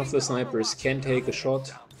 One of the snipers can take a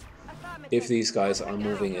shot if these guys are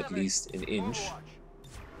moving at least an inch.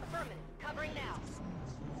 Affirmative. Covering now.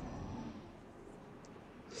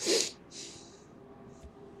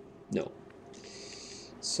 No.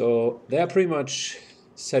 So they're pretty much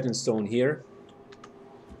set in stone here.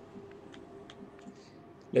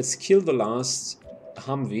 Let's kill the last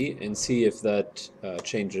Humvee and see if that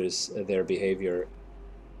changes their behavior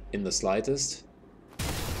in the slightest.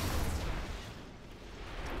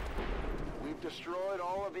 We've destroyed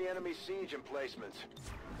all of the enemy siege emplacements.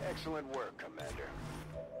 Excellent work, Commander.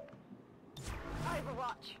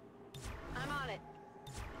 Overwatch. I'm on it.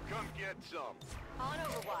 Come get some. On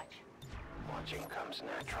Overwatch. Watching comes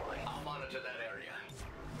naturally. I'll monitor that area.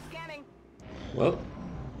 Scanning. Well,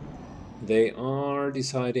 they are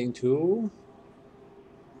deciding to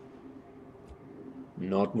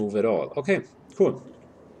not move at all. Okay, cool.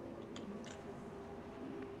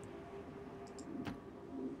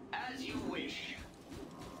 As you wish.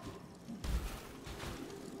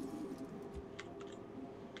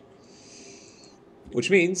 Which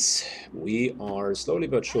means we are slowly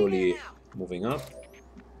but surely now. moving up.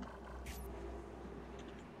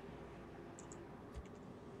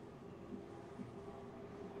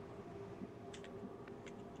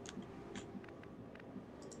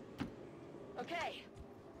 Okay.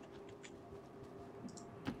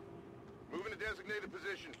 Moving to designated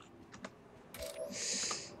position.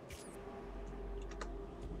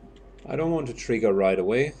 I don't want to trigger right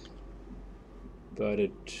away, but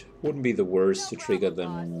it wouldn't be the worst to trigger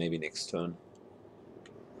them maybe next turn.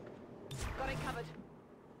 Got it covered.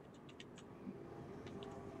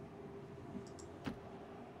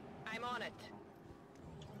 I'm on it.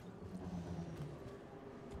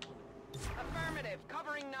 Affirmative.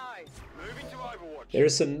 Covering now. Moving to Overwatch.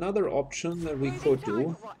 There's another option that we could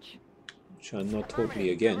do, Overwatch. which I'm not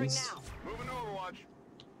totally Affirmative. Covering against, now. Moving to Overwatch.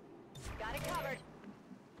 Got it covered.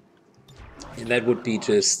 and that would be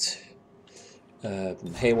just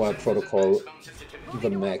Haywire Protocol the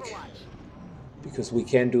mech, Overwatch. because we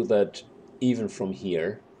can do that even from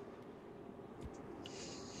here.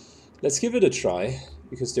 Let's give it a try,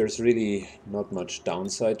 because there's really not much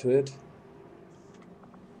downside to it.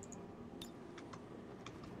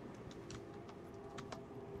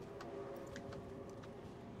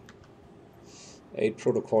 Eight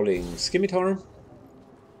protocoling Scimitar.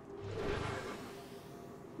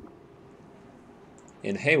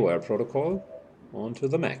 In Haywire Protocol onto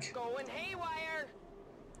the mech. Going haywire.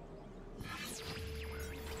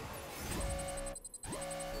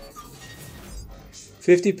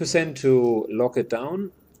 50% to lock it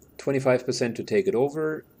down, 25% to take it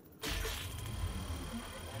over.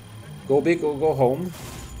 Go big or go home.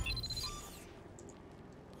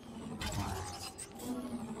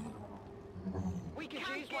 We can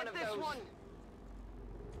use one of those. One.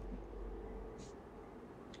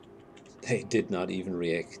 They did not even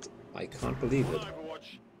react. I can't believe it.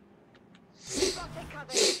 Overwatch. Got it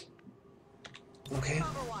covered. Okay.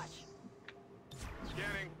 Overwatch.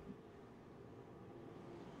 Scanning.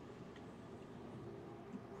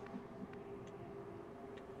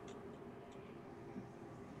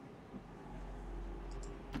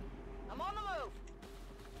 I'm on the move.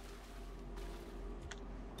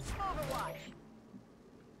 Overwatch.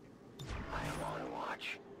 I am on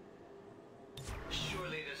watch.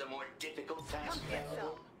 Surely there's a more difficult task. Come get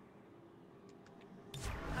some.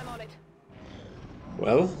 I'm on it.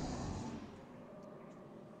 Well.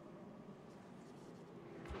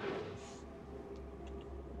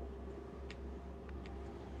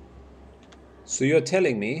 So you're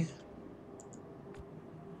telling me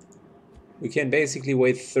we can basically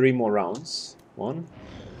wait 3 more rounds. 1,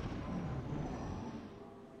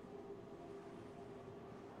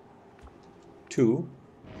 2,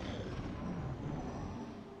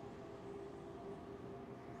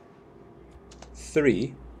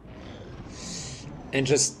 3, and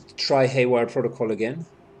just try Haywire Protocol again.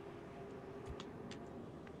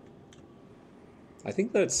 I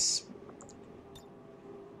think that's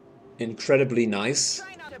incredibly nice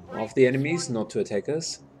Try not to break of the this enemies one. not to attack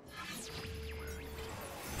us.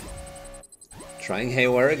 Trying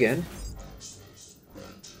Haywire again.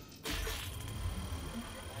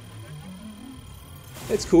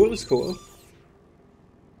 It's cool, it's cool.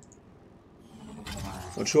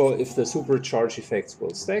 Not sure if the supercharge effects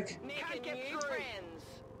will stack. Making new friends.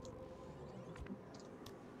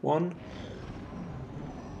 1.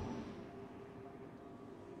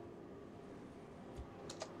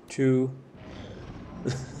 2.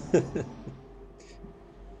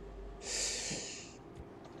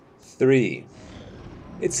 3.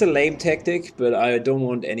 It's a lame tactic, but I don't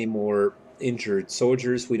want any more injured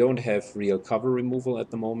soldiers. We don't have real cover removal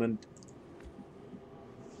at the moment.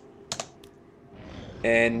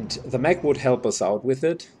 And the mech would help us out with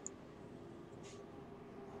it.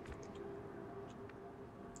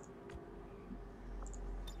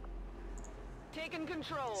 Taking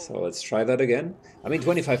control. So let's try that again. I mean,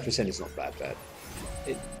 25% is not that bad.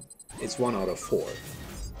 It's 1 out of 4.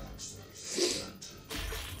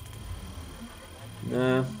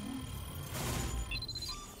 Nah.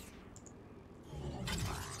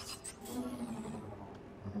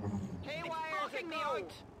 Haywire's a go.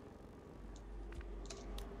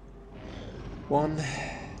 1.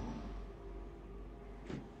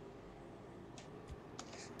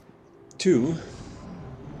 2.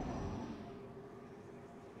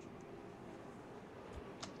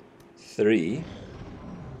 3.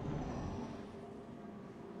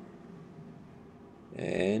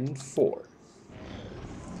 And 4.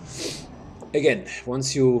 Again,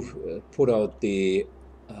 once you put out the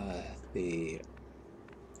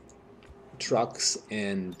trucks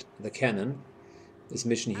and the cannon, this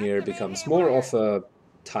mission here becomes more of a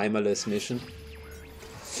timerless mission.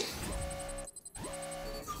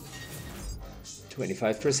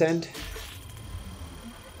 25%.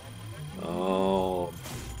 Oh,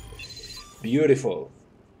 beautiful.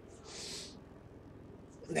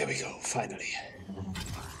 There we go, finally.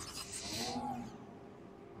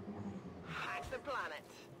 Hack the planet.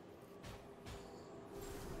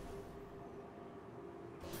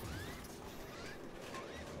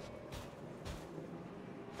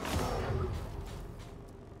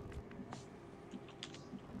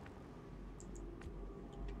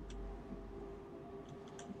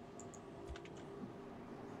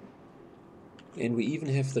 And we even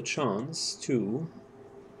have the chance to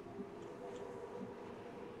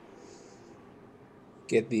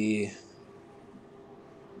get the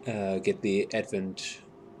Advent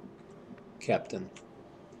captain.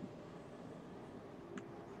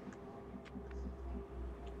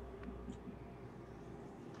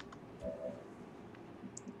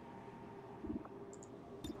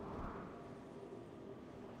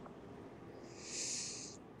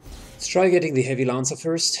 Let's try getting the heavy lancer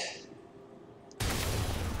first.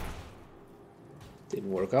 Didn't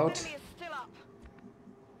work out. Enemy is still up.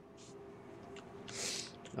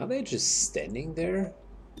 Are they just standing there?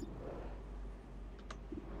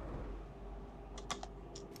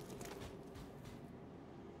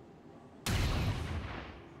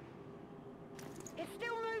 It's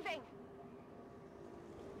still moving.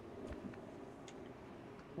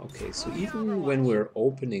 Okay, so even when we're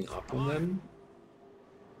opening up on them,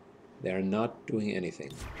 they're not doing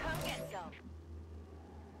anything. Come get some.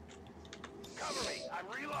 Cover me. I'm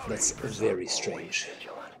reloading. That's very strange.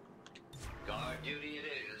 Guard duty it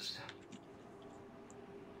is.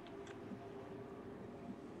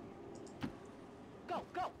 Go,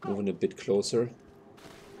 go, go. Moving a bit closer.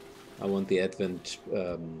 I want the Advent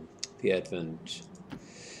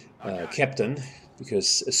captain,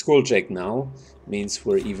 because a Skulljack now means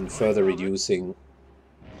we're even further reducing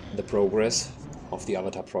the progress of the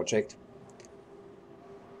Avatar project.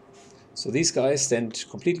 So these guys stand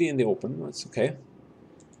completely in the open. That's okay.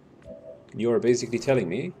 You're basically telling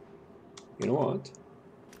me, you know what?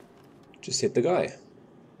 Just hit the guy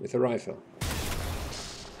with a rifle.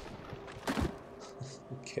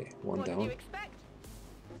 Okay, one What did you down. expect?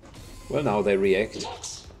 Well, now they react.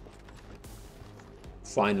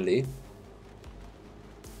 Finally.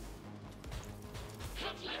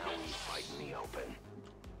 Fight me open.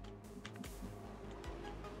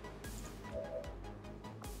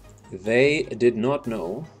 They did not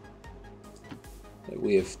know that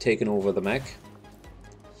we have taken over the mech.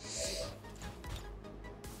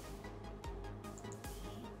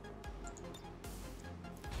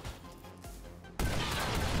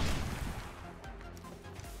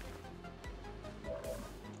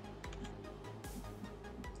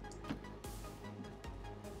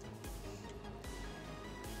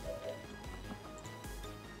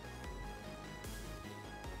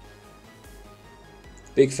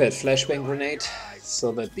 Big fat flashbang grenade,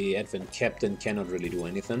 so that the Advent captain cannot really do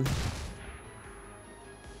anything.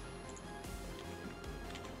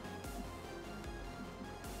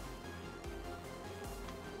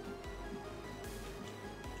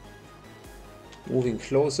 Moving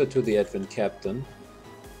closer to the Advent captain.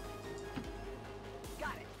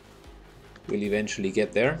 Got it. We'll eventually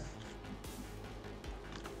get there.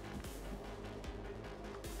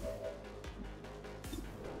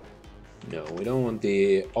 No, we don't want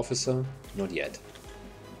the officer, not yet.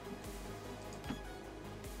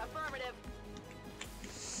 Affirmative.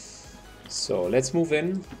 So let's move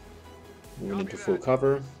in. Moving into full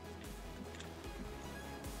cover.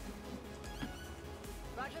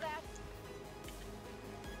 Roger that.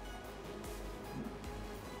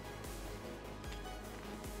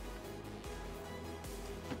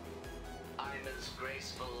 I'm as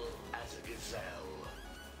graceful as a gazelle.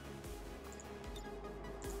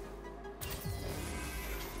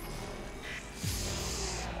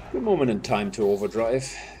 Good moment in time to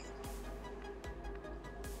overdrive.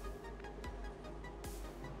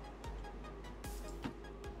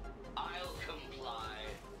 I'll comply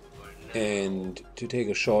for now. And to take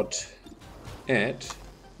a shot at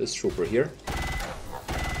this trooper here.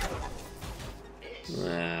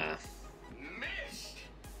 Ah, Missed!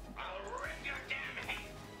 I'll rip your damn head!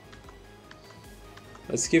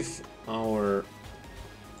 let's give our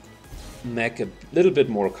mech a little bit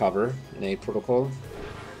more cover in A protocol.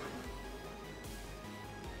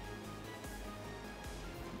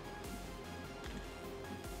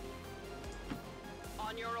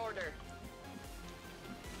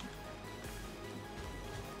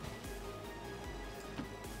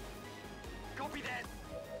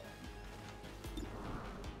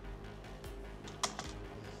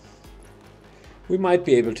 We might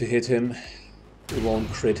be able to hit him. We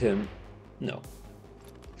won't crit him. No.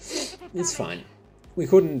 It's fine. We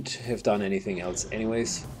couldn't have done anything else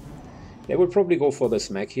anyways. They will probably go for the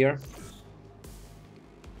smack here.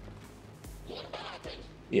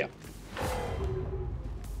 Yeah.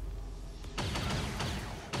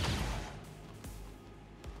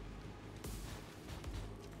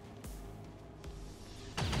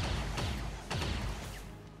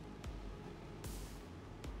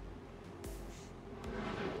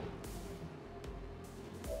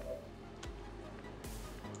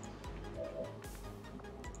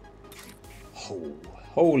 Oh,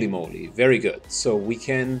 holy moly, very good. So we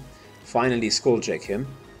can finally skulljack him.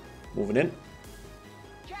 Moving in.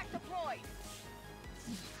 Jack deployed.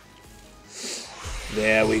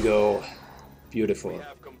 There we go. Beautiful. We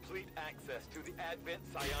have complete access to the Advent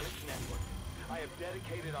Psionic Network. I have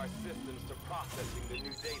dedicated our systems to processing the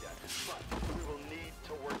new data, but we will need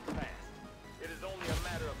to work fast. It is only a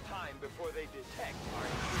matter of time before they detect our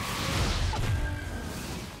intrusion.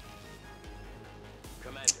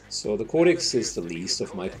 Commander. So the Codex is the least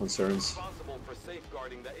of my concerns. Responsible for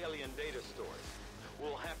safeguarding the alien data stores.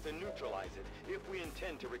 We'll have to neutralize it if we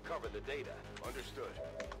intend to recover the data. Understood.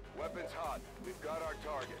 Weapons hot. We've got our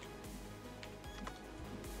target.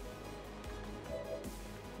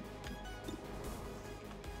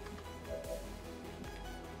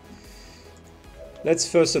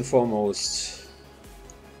 Let's first and foremost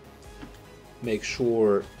make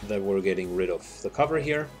sure that we're getting rid of the cover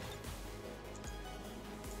here.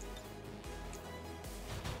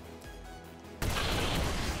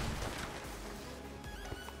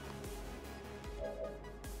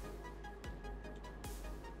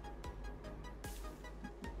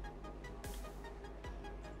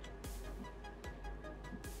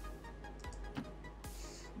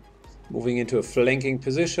 Moving into a flanking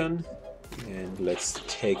position, and let's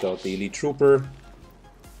take out the elite trooper.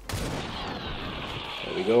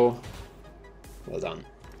 There we go. Well done.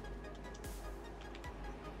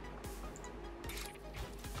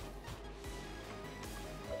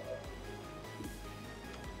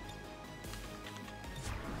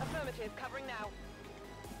 Affirmative, covering now.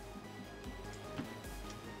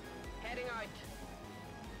 Heading out.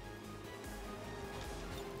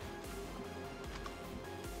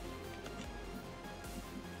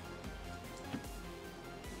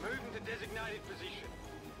 Moving to designated position.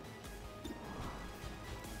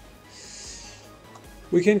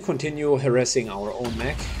 We can continue harassing our own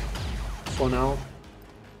mech for now.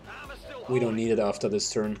 Armor still We don't holding. need it after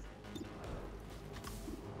this turn.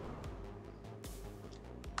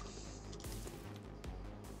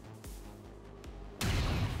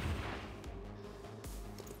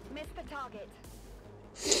 Missed the target.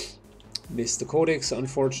 Missed the Codex,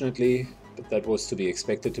 unfortunately, but that was to be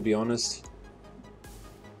expected, to be honest.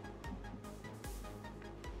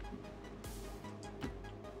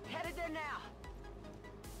 Headed there now.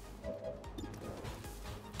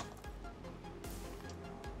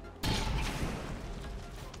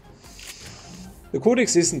 The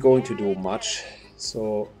Codex isn't going to do much,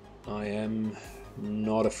 so I am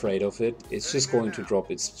not afraid of it. It's just going to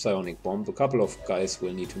drop its psionic bomb. A couple of guys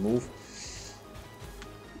will need to move.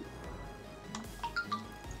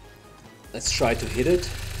 Let's try to hit it.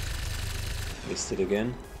 Missed it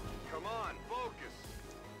again. Come on, focus.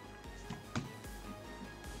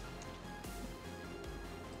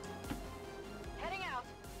 Heading out.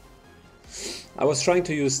 I was trying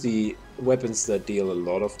to use the weapons that deal a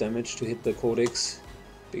lot of damage to hit the Codex,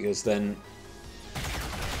 because then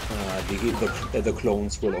the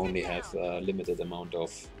clones will only have a limited amount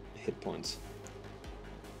of hit points.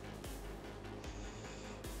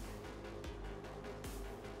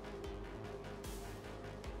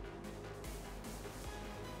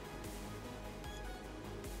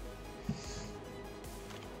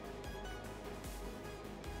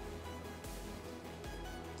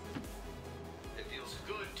 It feels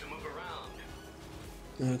good to move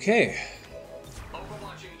around. Okay.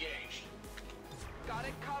 Overwatch engaged. Got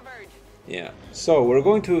it covered. Yeah, so we're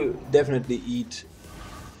going to definitely eat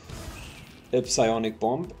a psionic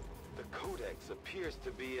bomb. The Codex appears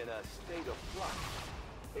to be in a state of flux.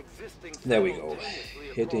 Existing There we go. simultaneously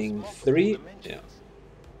across Hitting multiple 3. dimensions. Yeah.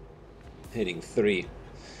 Hitting 3.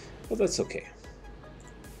 But that's okay.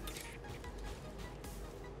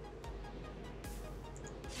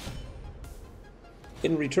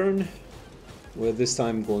 In return, we're this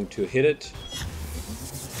time going to hit it.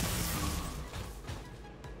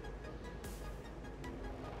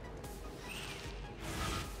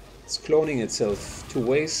 It's cloning itself 2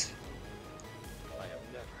 ways. I have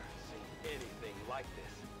never seen anything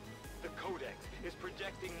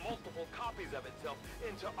copies of itself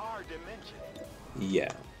into our dimension.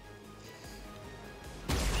 Yeah.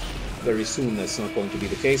 Very soon that's not going to be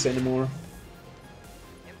the case anymore.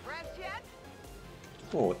 Impressed yet?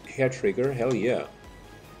 Oh, hair trigger, hell yeah.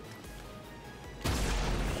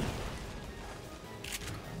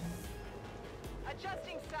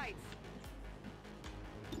 Adjusting sights.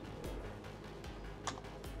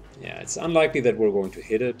 Yeah, it's unlikely that we're going to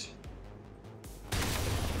hit it.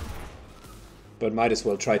 But might as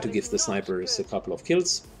well try to give the snipers a couple of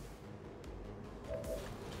kills.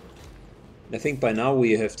 I think by now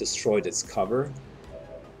we have destroyed its cover.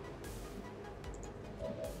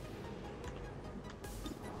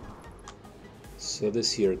 So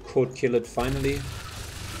this here could kill it finally.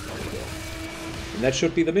 And that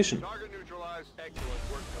should be the mission. Target neutralized.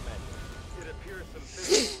 Excellent work, Commander. It appears some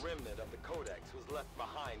physical remnant of the Codex was left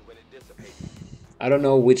behind when it dissipated. I don't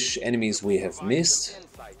know which enemies we have missed,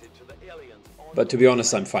 Insight into the aliens on but to be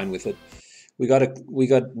honest, I'm fine with it. We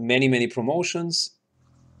got many promotions,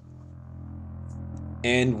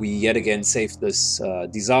 and we yet again saved this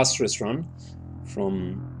disastrous run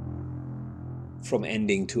from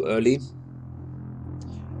ending too early.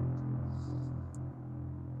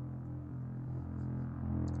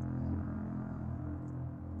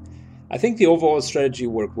 I think the overall strategy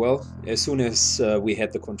worked well. As soon as we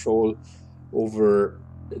had the control over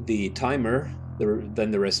the timer,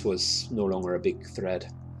 then the rest was no longer a big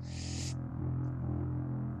threat.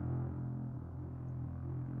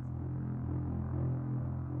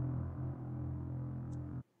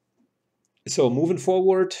 So moving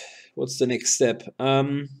forward, what's the next step?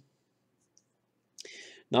 Now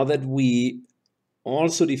that we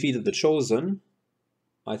also defeated the Chosen,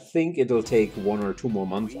 I think it'll take 1 or 2 more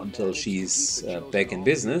months until she's back in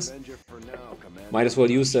business. Might as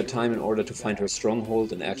well use that time in order to find her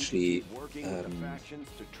stronghold and actually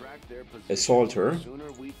assault her.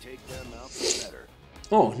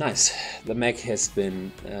 Oh, nice! The mech has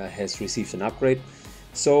been has received an upgrade.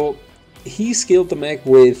 So he skilled the mech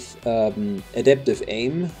with adaptive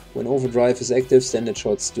aim. When overdrive is active, standard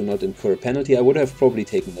shots do not incur a penalty. I would have probably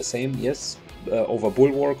taken the same, yes, over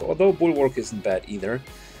Bulwark, although Bulwark isn't bad either.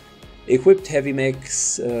 Equipped heavy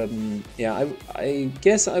mechs, yeah, I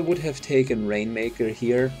guess I would have taken Rainmaker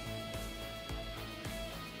here,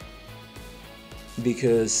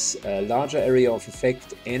 because a larger area of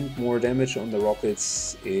effect and more damage on the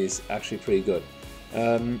rockets is actually pretty good.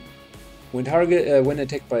 When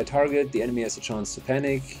attacked by a target, the enemy has a chance to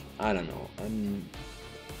panic. I don't know,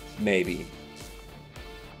 maybe.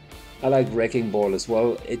 I like Wrecking Ball as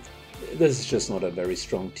well. This is just not a very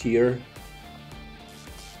strong tier,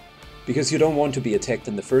 because you don't want to be attacked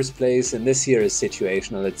in the first place, and this here is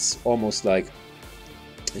situational. It's almost like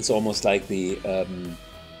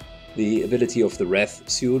the ability of the Wrath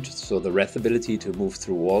suit, so the Wrath ability to move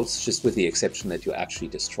through walls, just with the exception that you actually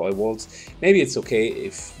destroy walls. Maybe it's okay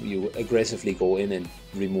if you aggressively go in and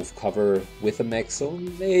remove cover with a mech, so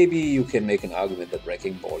maybe you can make an argument that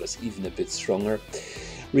Wrecking Ball is even a bit stronger.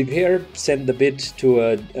 Repair, send the bit to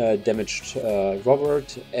a damaged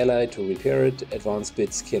Robert ally to repair it. Advanced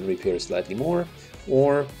bits can repair slightly more.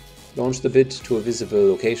 Or launch the bit to a visible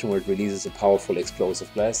location where it releases a powerful explosive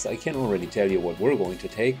blast. I can already tell you what we're going to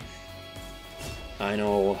take. I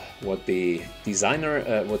know what the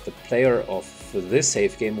designer, what the player of this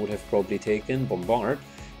save game would have probably taken, Bombard.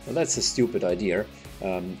 Well, that's a stupid idea.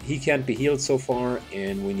 He can't be healed so far,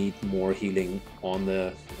 and we need more healing on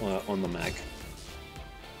the Mac.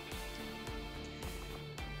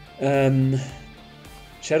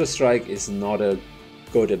 Shadow Strike is not a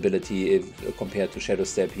good ability compared to Shadow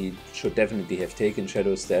Step. He should definitely have taken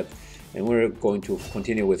Shadow Step, and we're going to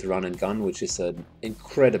continue with Run and Gun, which is an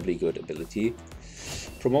incredibly good ability.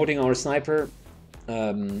 Promoting our sniper,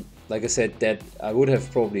 like I said, I would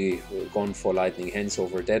have probably gone for Lightning Hands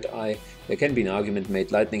over Deadeye. There can be an argument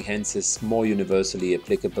made Lightning Hands is more universally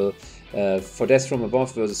applicable. For Death from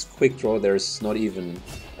Above versus Quick Draw, there's not even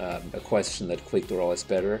a question that Quick Draw is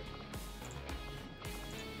better.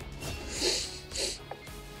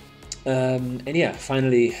 And yeah,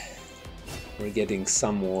 finally we're getting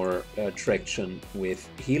some more traction with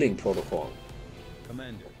Healing Protocol.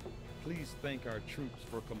 Commander, please thank our troops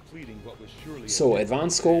for completing what was surely so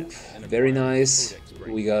advanced scope, very nice.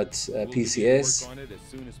 We got PCS,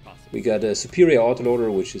 we got a superior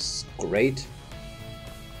autoloader, which is great,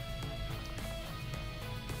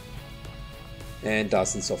 and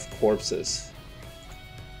dozens of corpses.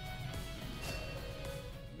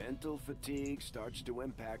 Mental fatigue starts to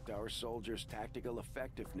impact our soldiers' tactical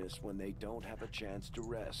effectiveness when they don't have a chance to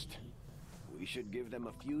rest. We should give them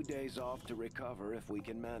a few days off to recover if we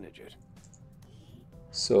can manage it.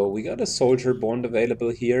 So we got a soldier bond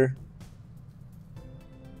available here.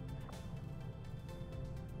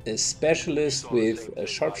 a specialist with a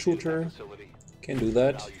sharpshooter. Can do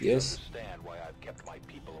that, yes. Understand why I've kept my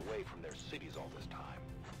people away from their cities all this time.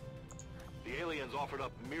 The aliens offered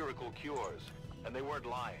up miracle cures, and they weren't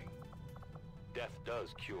lying. Death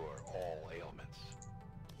does cure all ailments.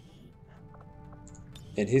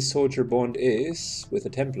 And his soldier bond is with a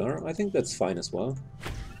Templar. I think that's fine as well.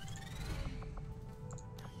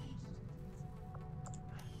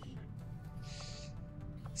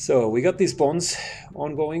 So we got these bonds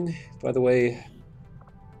ongoing. By the way,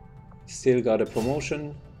 still got a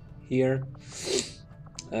promotion here.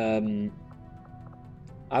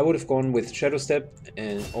 I would have gone with Shadow Step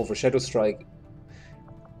and over Shadow Strike.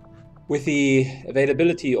 With the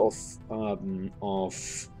availability of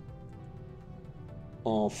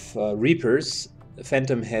Reapers,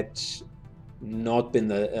 Phantom had not been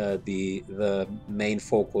the main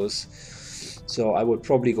focus, so I would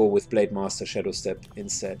probably go with Blade Master Shadow Step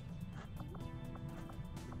instead.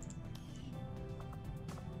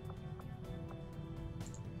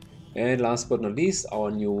 And last but not least,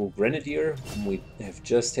 our new Grenadier, whom we have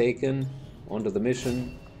just taken onto the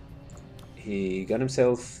mission. He got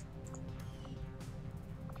himself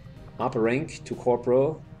up a rank to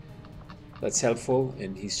Corporal. That's helpful,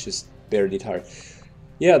 and he's just barely tired.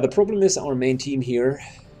 Yeah, the problem is our main team here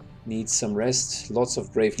needs some rest. Lots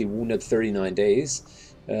of gravely wounded, 39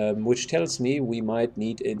 days, which tells me we might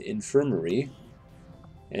need an infirmary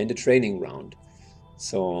and a training ground.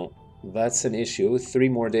 So that's an issue. 3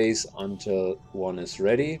 more days until one is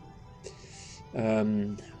ready.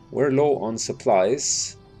 We're low on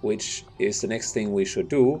supplies, which is the next thing we should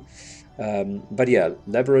do. But yeah,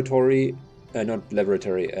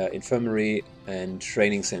 infirmary and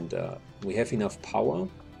training center. We have enough power,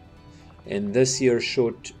 and this year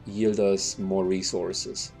should yield us more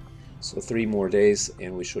resources. So 3 more days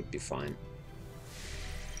and we should be fine.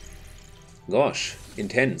 Gosh,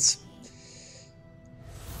 intense.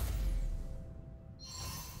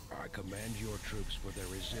 I commend your troops for their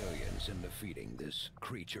resilience in defeating this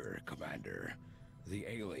creature, Commander. The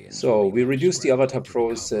aliens. So we reduced the avatar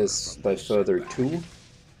process by further 2.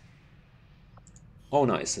 Oh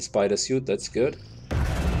nice, a spider suit, that's good.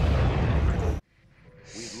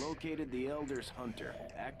 We've located the Elder's Hunter,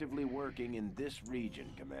 actively working in this region,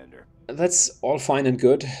 Commander. That's all fine and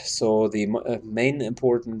good. So the main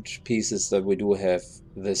important piece is that we do have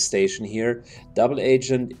this station here. Double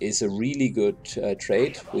Agent is a really good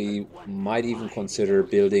trait. We might even consider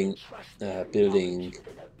building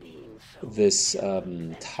this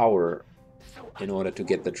tower in order to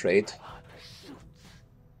get the trait.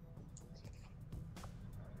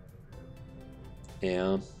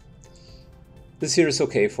 Yeah, this here is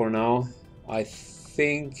okay for now. I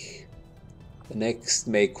think the next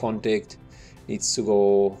make contact needs to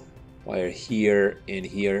go via here and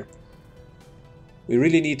here. We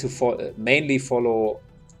really need to mainly follow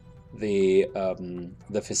the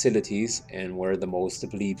facilities and where the most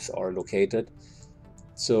bleeps are located.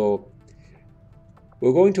 So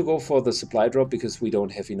we're going to go for the supply drop because we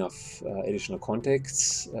don't have enough additional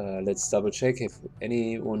contacts. Let's double check if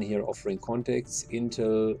anyone here offering contacts.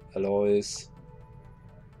 Intel, alloys,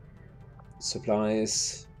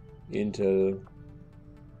 supplies, Intel,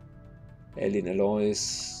 alien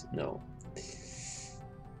alloys, no.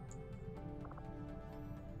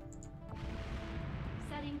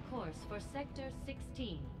 Setting course for Sector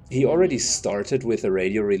 16. He already started with a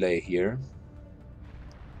radio relay here,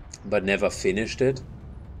 but never finished it.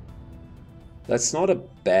 That's not a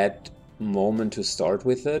bad moment to start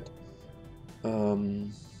with it,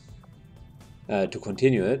 to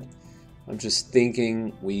continue it. I'm just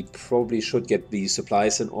thinking we probably should get the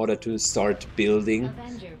supplies in order to start building.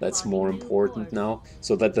 That's more important now,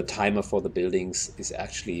 so that the timer for the buildings is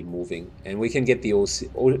actually moving. And we can get the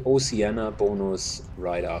Oceana bonus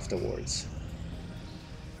right afterwards.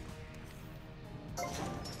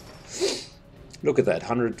 Look at that,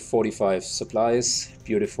 145 supplies,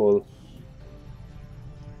 beautiful.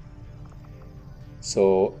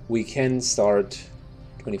 So we can start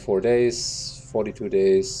 24 days, 42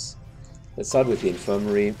 days. Let's start with the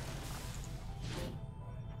infirmary.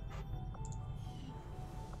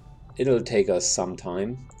 It'll take us some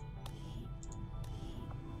time.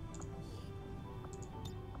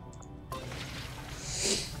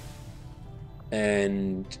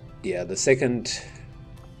 And yeah, the second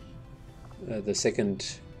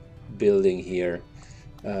building here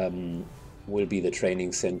will be the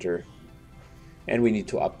training center, and we need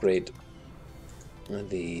to upgrade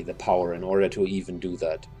the power in order to even do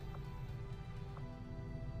that.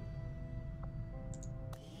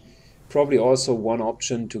 Probably also one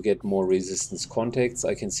option to get more resistance contacts.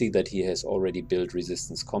 I can see that he has already built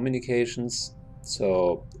resistance communications.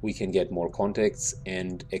 so we can get more contacts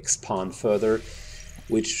and expand further,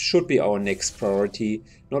 which should be our next priority,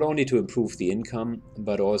 not only to improve the income,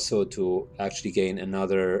 but also to actually gain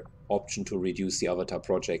another option to reduce the Avatar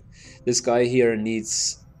project. This guy here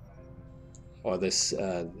needs, or this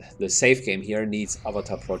the safe game here needs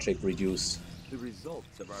Avatar project reduced. The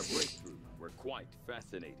results of our breakthrough were quite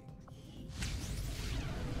fascinating.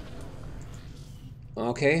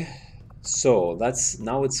 Okay, so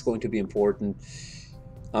now it's going to be important.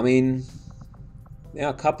 I mean, there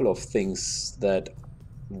are a couple of things that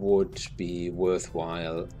would be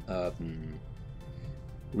worthwhile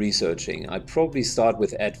researching. I'd probably start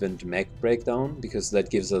with Advent Mech Breakdown, because that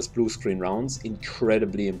gives us blue screen rounds,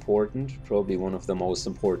 incredibly important, probably one of the most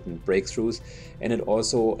important breakthroughs, and it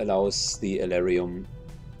also allows the Elerium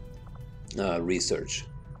research.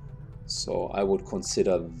 So I would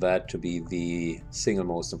consider that to be the single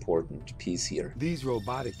most important piece here. These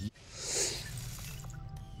robotic...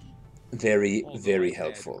 Very, very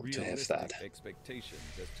helpful to have that. Expectations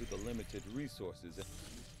as to the limited resources.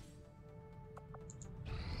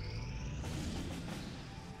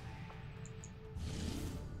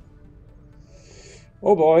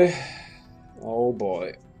 Oh boy. Oh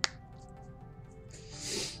boy.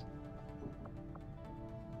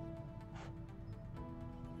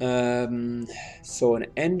 So an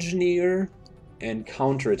engineer and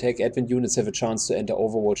counterattack. Advent units have a chance to enter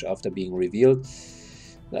Overwatch after being revealed.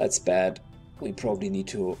 That's bad. We probably need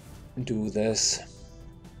to do this.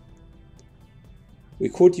 We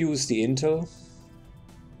could use the intel,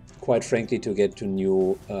 quite frankly, to get to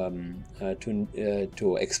new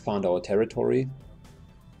to expand our territory.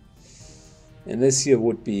 And this here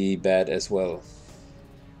would be bad as well.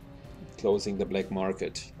 Closing the black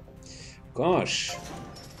market. Gosh.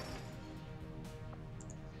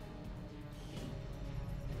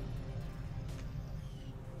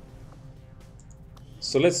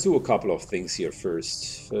 So let's do a couple of things here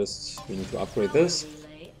first. First, we need to upgrade this.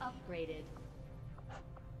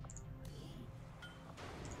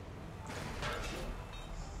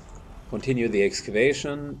 Continue the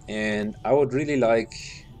excavation, and I would really like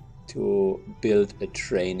to build a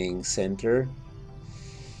training center,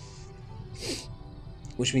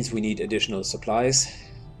 which means we need additional supplies.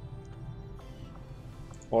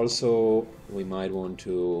 Also, we might want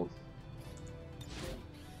to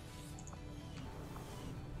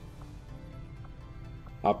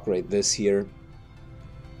upgrade this here.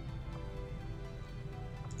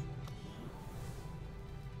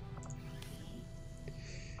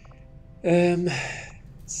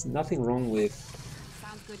 There's nothing wrong with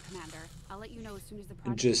Sounds good, Commander. I'll let you know as soon as the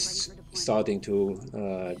project just is ready for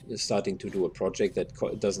deployment. starting to do a project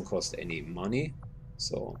that doesn't cost any money.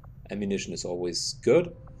 So ammunition is always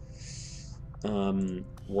good.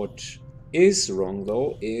 What is wrong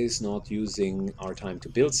though is not using our time to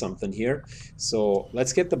build something here. So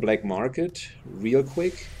let's get the black market real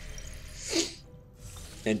quick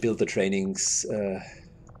and build the trainings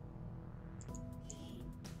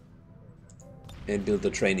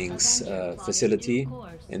facility,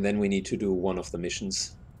 and then we need to do one of the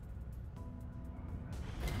missions.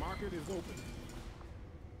 Market is open.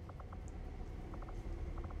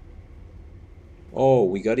 Oh,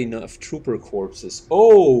 we got enough trooper corpses.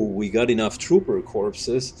 Oh, we got enough trooper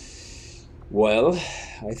corpses. Well,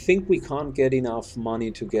 I think we can't get enough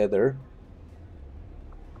money together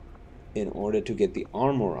in order to get the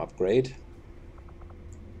armor upgrade.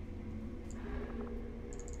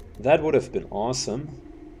 That would have been awesome.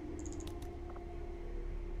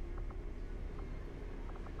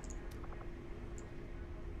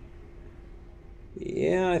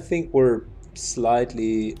 Yeah, I think we're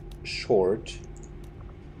slightly short.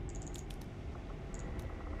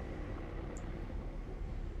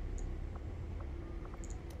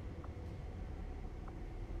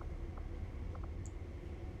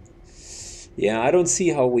 Yeah, I don't see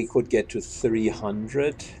how we could get to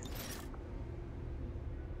 300.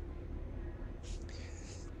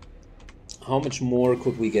 How much more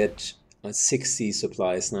could we get? 60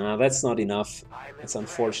 supplies. Nah, that's not enough. That's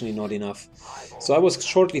unfortunately not enough. So I was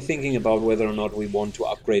shortly thinking about whether or not we want to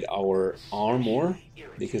upgrade our armor,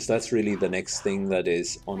 because that's really the next thing that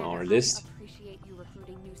is on our list. I appreciate you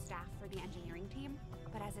recruiting new staff for the engineering team,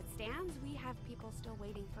 but as it stands, we have people still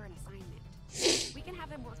waiting for an assignment. We can have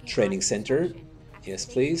them working Training center. Yes,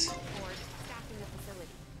 please.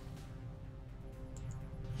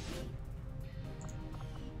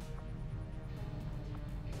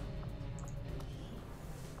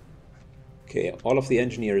 Okay, all of the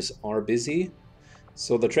engineers are busy,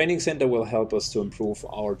 so the training center will help us to improve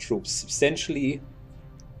our troops substantially.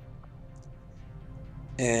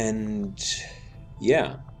 And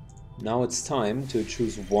yeah, Now it's time to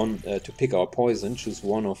choose one, to pick our poison, choose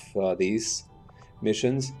one of these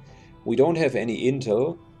missions. We don't have any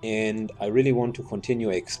intel, and I really want to continue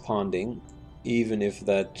expanding, even if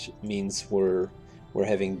that means we're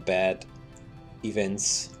having bad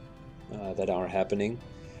events that are happening.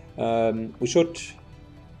 We should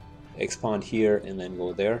expand here and then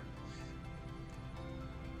go there.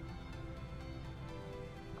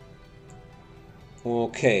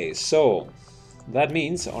 Okay, so that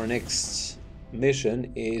means our next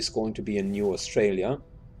mission is going to be in New Australia.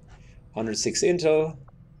 106 intel,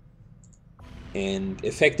 and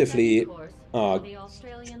effectively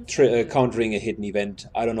countering a hidden event.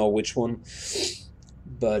 I don't know which one,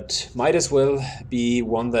 but might as well be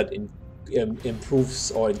one that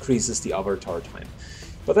improves or increases the avatar time.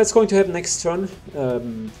 But that's going to happen next turn.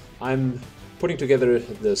 I'm putting together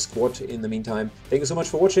the squad in the meantime. Thank you so much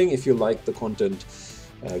for watching. If you liked the content,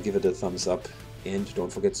 give it a thumbs up and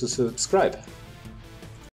don't forget to subscribe.